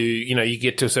you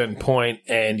get to a certain point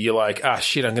and you're like,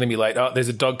 shit, I'm going to be late. Oh, there's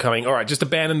a dog coming. All right, just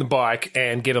abandon the bike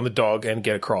and get on the dog and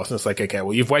get across. And it's like, okay,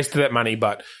 well, you've wasted that money,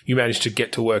 but you managed to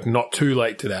get to work not too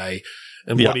late today.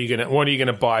 And what are you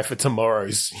gonna buy for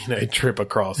tomorrow's trip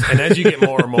across? And as you get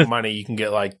more and more money, you can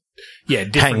get like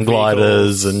different hang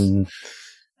gliders and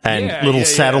little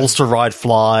saddles to ride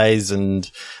flies and.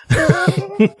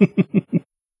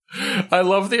 I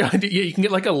love the idea. Yeah, you can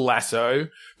get like a lasso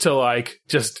to like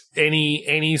just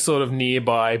any sort of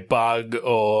nearby bug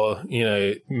or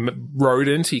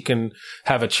rodent. You can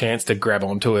have a chance to grab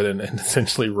onto it and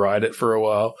essentially ride it for a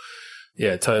while.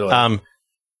 Yeah, totally.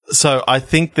 So I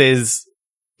think there's.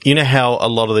 You know how a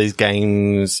lot of these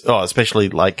games, especially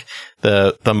like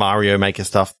the Mario Maker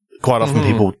stuff, quite often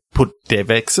people put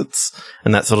dev exits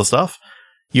and that sort of stuff.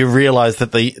 You realize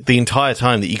that the entire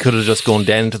time that you could have just gone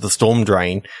down into the storm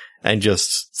drain and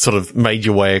just sort of made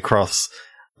your way across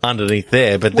underneath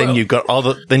there, but then you got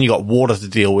water to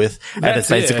deal with, and it's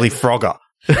basically Frogger.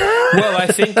 Well, I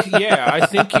think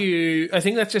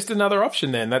that's just another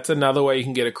option. Then that's another way you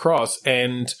can get across,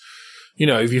 and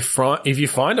if you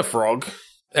find a frog.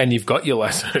 And you've got your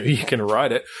lasso, you can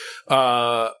ride it.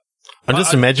 I'm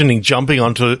just imagining jumping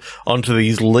onto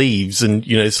these leaves and,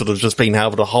 sort of just being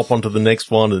able to hop onto the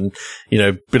next one and,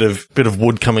 bit of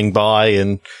wood coming by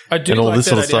and all like this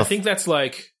sort of stuff. I think that's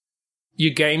like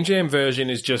your Game Jam version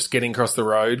is just getting across the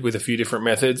road with a few different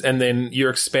methods. And then your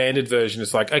expanded version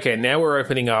is like, okay, now we're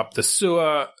opening up the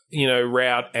sewer,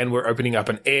 route, and we're opening up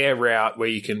an air route where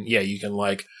you can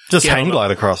like just hang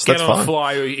glide across. That's fine. Get on a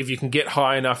fly, or if you can get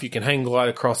high enough, you can hang glide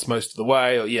across most of the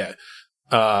way. Or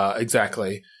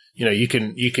exactly. You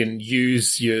can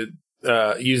use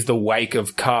use the wake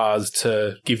of cars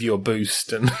to give you a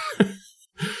boost and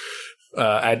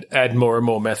add more and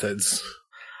more methods.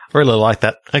 I really like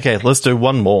that. Okay, let's do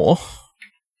one more.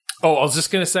 Oh, I was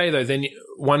just going to say though. Then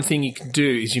one thing you can do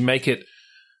is you make it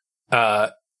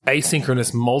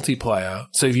asynchronous multiplayer.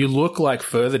 So if you look like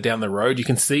further down the road, you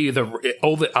can see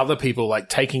all the other people like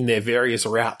taking their various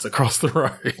routes across the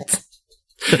road.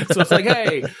 So it's like,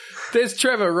 hey, there's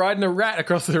Trevor riding a rat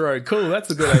across the road. Cool,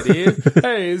 that's a good idea.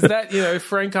 Hey, is that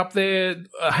Frank up there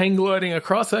hang gliding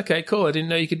across? Okay, cool. I didn't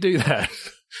know you could do that.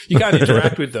 You can't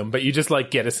interact with them, but you just like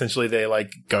get essentially their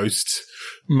like ghost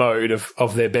mode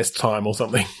of their best time or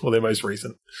something, or their most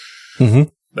recent. Mm-hmm.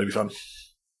 That'd be fun.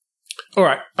 All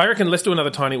right, I reckon let's do another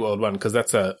Tiny World one because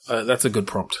that's a good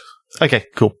prompt. Okay,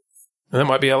 cool. And that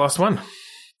might be our last one.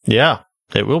 Yeah,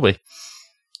 it will be.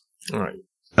 All right.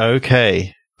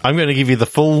 Okay, I'm going to give you the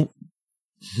full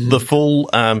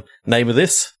name of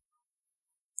this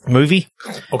movie.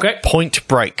 Okay. Point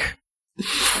Break.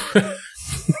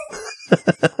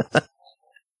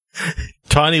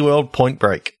 Tiny World Point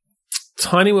Break.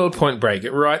 Tiny World Point Break.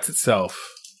 It writes itself.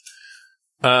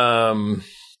 All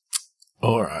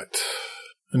right.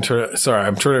 I'm trying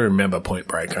to remember Point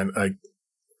Break. I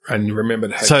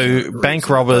remembered. So bank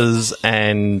robbers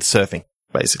and surfing,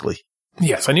 basically.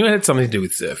 Yes, I knew it had something to do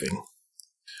with surfing.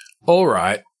 All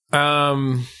right.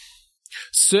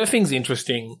 Surfing's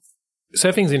interesting.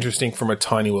 Surfing's interesting from a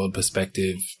Tiny World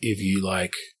perspective. If you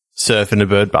like surf in a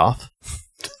bird bath.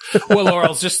 Well, or I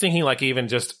was just thinking, like, even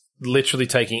just literally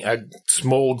taking a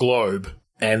small globe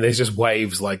and there's just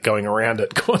waves like going around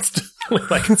it constantly,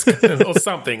 like it's or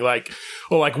something like,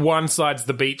 or like one side's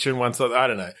the beach and one side, I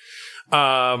don't know.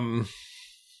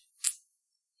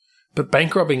 But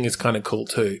bank robbing is kind of cool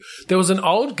too. There was an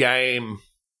old game,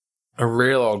 a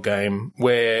real old game,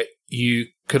 where you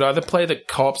could either play the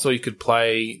cops or you could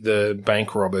play the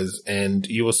bank robbers, and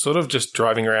you were sort of just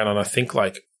driving around on, I think,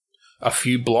 like a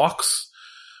few blocks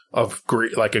of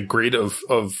like a grid of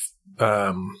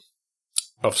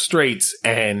streets,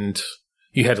 and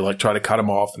you had to like try to cut them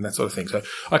off and that sort of thing. So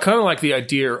I kind of like the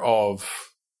idea of,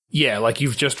 yeah, like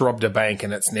you've just robbed a bank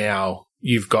and it's now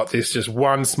you've got this just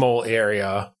one small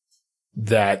area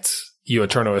that you are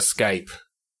trying to escape,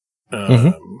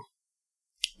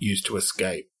 use to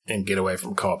escape and get away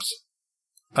from cops.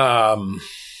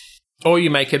 Or you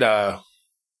make it a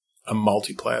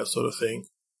multiplayer sort of thing,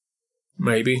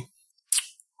 maybe.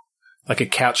 Like a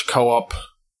couch co-op,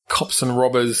 cops and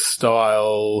robbers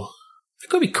style. It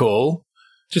could be cool.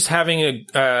 Just having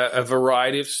a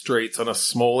variety of streets on a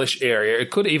smallish area.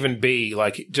 It could even be,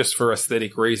 like, just for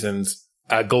aesthetic reasons,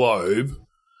 a globe.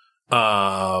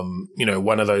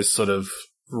 One of those sort of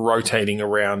rotating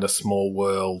around a small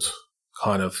world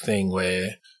kind of thing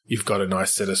where you've got a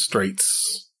nice set of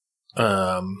streets,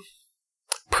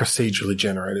 procedurally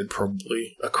generated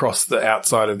probably, across the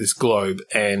outside of this globe,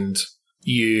 and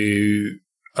you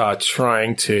are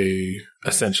trying to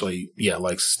essentially,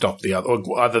 like stop the other,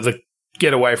 or either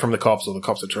get away from the cops, or the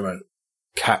cops are trying to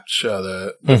capture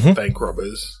the bank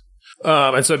robbers.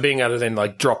 And so being able to then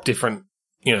like drop different,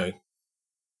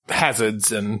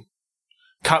 hazards and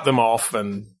cut them off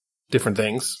and different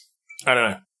things. I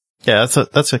don't know. Yeah,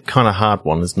 that's a kind of hard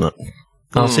one, isn't it?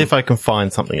 I'll see if I can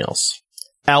find something else.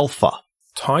 Alpha.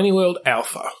 Tiny World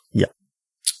Alpha. Yeah.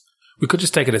 We could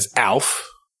just take it as Alf.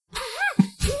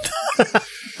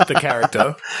 The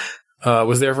character.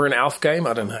 Was there ever an Alf game?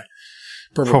 I don't know.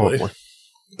 Probably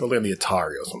on the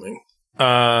Atari or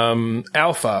something.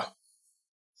 Alpha.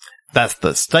 That's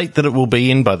the state that it will be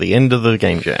in by the end of the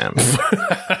game jam.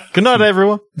 Good night,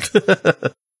 everyone.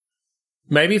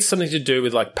 Maybe it's something to do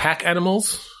with like pack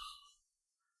animals.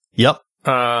 Yep.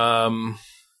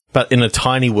 But in a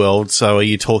tiny world, so are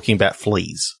you talking about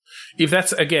fleas? If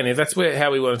that's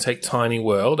how we want to take Tiny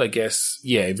World, I guess,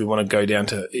 yeah, if we want to go down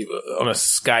to on a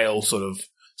scale sort of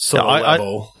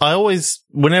level. I always,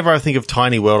 whenever I think of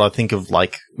Tiny World, I think of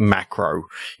like macro,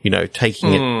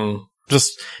 taking it,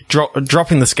 just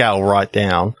dropping the scale right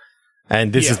down,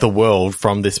 and this is the world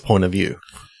from this point of view.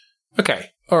 Okay,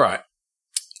 all right.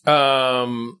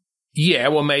 Yeah,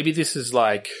 well, maybe this is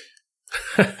like,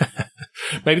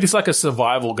 maybe this is like a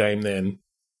survival game then.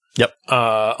 Yep.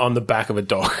 On the back of a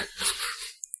dog.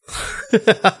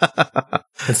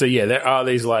 And so, yeah, there are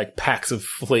these like packs of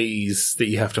fleas that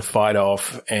you have to fight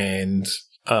off, and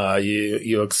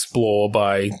you explore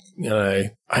by,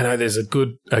 I know there's a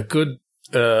good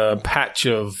patch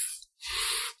of,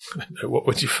 I don't know, what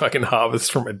would you fucking harvest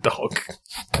from a dog?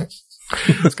 I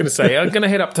was going to say, I'm going to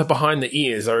head up to behind the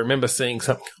ears. I remember seeing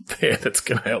something up there that's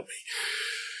going to help me.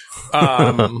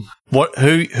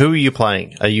 Who are you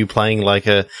playing? Are you playing like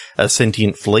a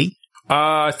sentient flea?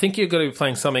 I think you're going to be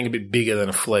playing something a bit bigger than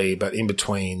a flea, but in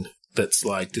between, that's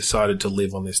like decided to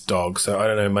live on this dog. So I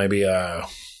don't know, maybe a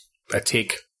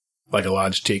tick, like a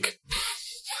large tick.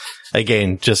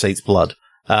 Again, just eats blood.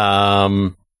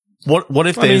 What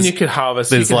if there's? You could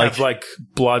harvest. You could have like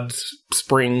blood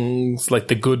springs, like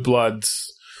the good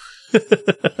bloods,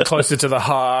 closer to the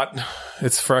heart.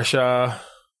 It's fresher.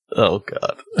 Oh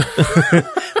God,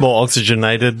 more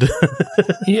oxygenated.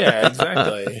 Yeah,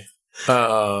 exactly.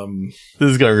 This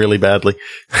is going really badly.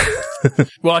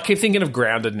 Well, I keep thinking of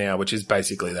Grounded now, which is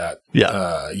basically that.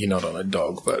 Yeah, you're not on a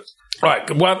dog, but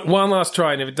right. One last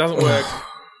try, and if it doesn't work,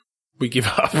 we give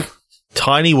up.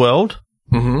 Tiny World.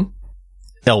 Mm-hmm.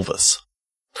 Elvis.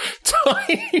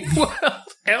 Tiny World.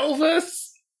 Elvis.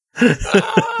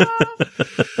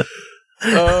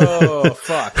 Oh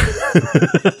fuck.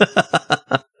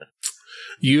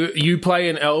 You play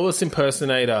an Elvis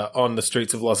impersonator on the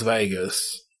streets of Las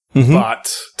Vegas,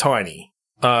 but tiny.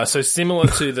 So similar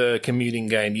to the commuting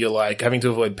game, you're like having to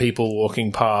avoid people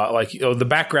walking past. Like, the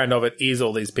background of it is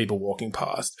all these people walking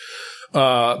past.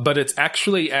 But it's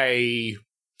actually a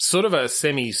sort of a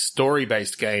semi-story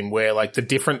based game where like the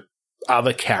different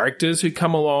other characters who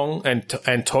come along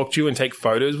and talk to you and take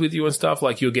photos with you and stuff.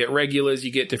 Like, you'll get regulars,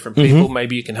 you get different people.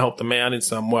 Maybe you can help them out in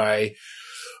some way.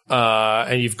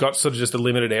 And you've got sort of just a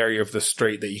limited area of the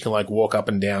street that you can like walk up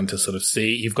and down to sort of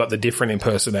see. You've got the different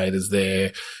impersonators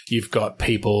there. You've got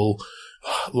people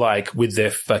like with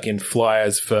their fucking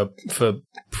flyers for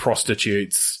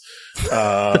prostitutes,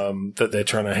 that they're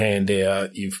trying to hand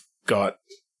out. You've got,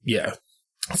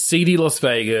 seedy Las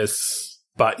Vegas,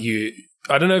 but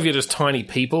I don't know if you're just tiny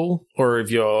people or if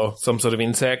you're some sort of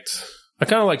insect. I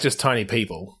kind of like just tiny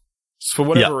people. For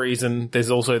whatever reason,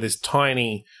 there's also this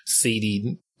tiny,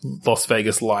 seedy Las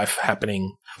Vegas life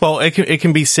happening. Well, it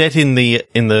can be set in the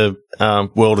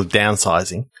world of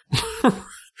Downsizing.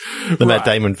 The Matt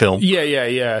Damon film.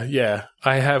 Yeah.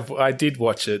 I did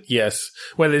watch it, yes.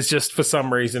 Where there's just, for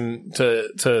some reason,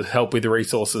 to help with the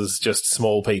resources, just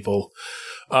small people.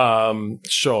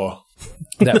 Sure.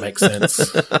 That makes sense.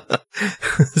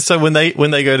 So when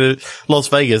they go to Las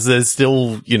Vegas, there's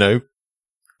still,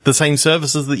 the same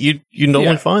services that you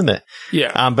normally find there.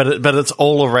 Yeah. But it's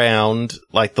all around,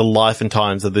 like, the life and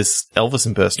times of this Elvis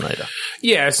impersonator.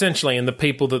 Yeah, essentially, and the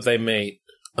people that they meet.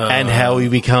 And how he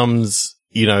becomes,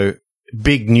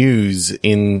 big news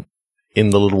in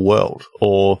the little world.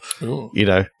 Or,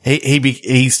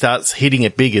 he starts hitting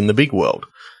it big in the big world.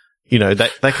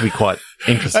 That could be quite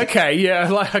interesting. Okay,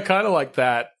 yeah, I kind of like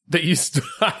that you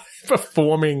start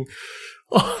performing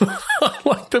on,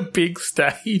 like, the big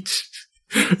stage.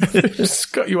 They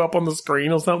just got you up on the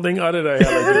screen or something. I don't know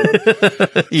how they do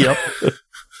it. Yep.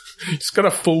 Just got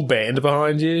a full band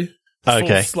behind you.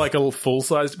 Okay. Like a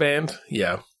full-sized band.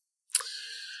 Yeah.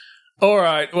 All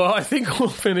right. Well, I think we'll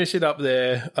finish it up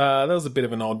there. That was a bit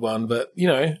of an odd one, but,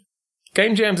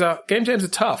 game jams are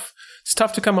tough. It's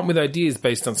tough to come up with ideas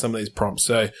based on some of these prompts.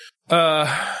 So,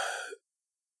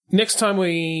 next time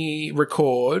we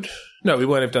record, no, we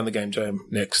won't have done the game jam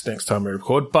next time we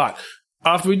record, but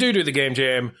after we do the game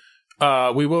jam,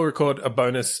 we will record a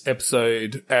bonus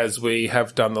episode, as we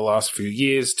have done the last few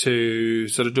years, to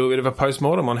sort of do a bit of a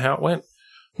post-mortem on how it went.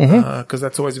 Because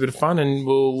that's always a bit of fun, and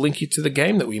we'll link you to the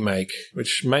game that we make,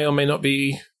 which may or may not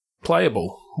be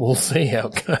playable. We'll see how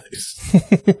it goes.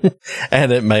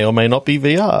 And it may or may not be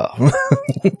VR.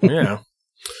 Yeah.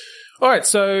 All right,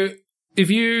 so if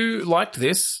you liked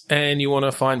this and you want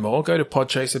to find more, go to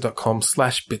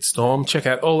podchaser.com/bitstorm. Check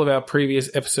out all of our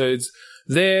previous episodes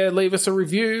there. Leave us a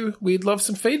review. We'd love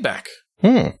some feedback.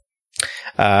 And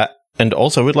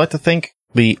also, we'd like to thank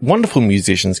the wonderful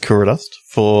musicians Kuradust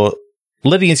for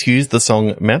letting us use the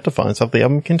song Mount Defiance of the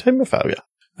album Containment Failure.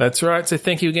 That's right. So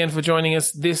thank you again for joining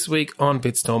us this week on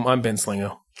Bitstorm. I'm Ben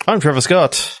Slinger. I'm Trevor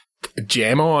Scott.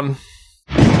 Jam on.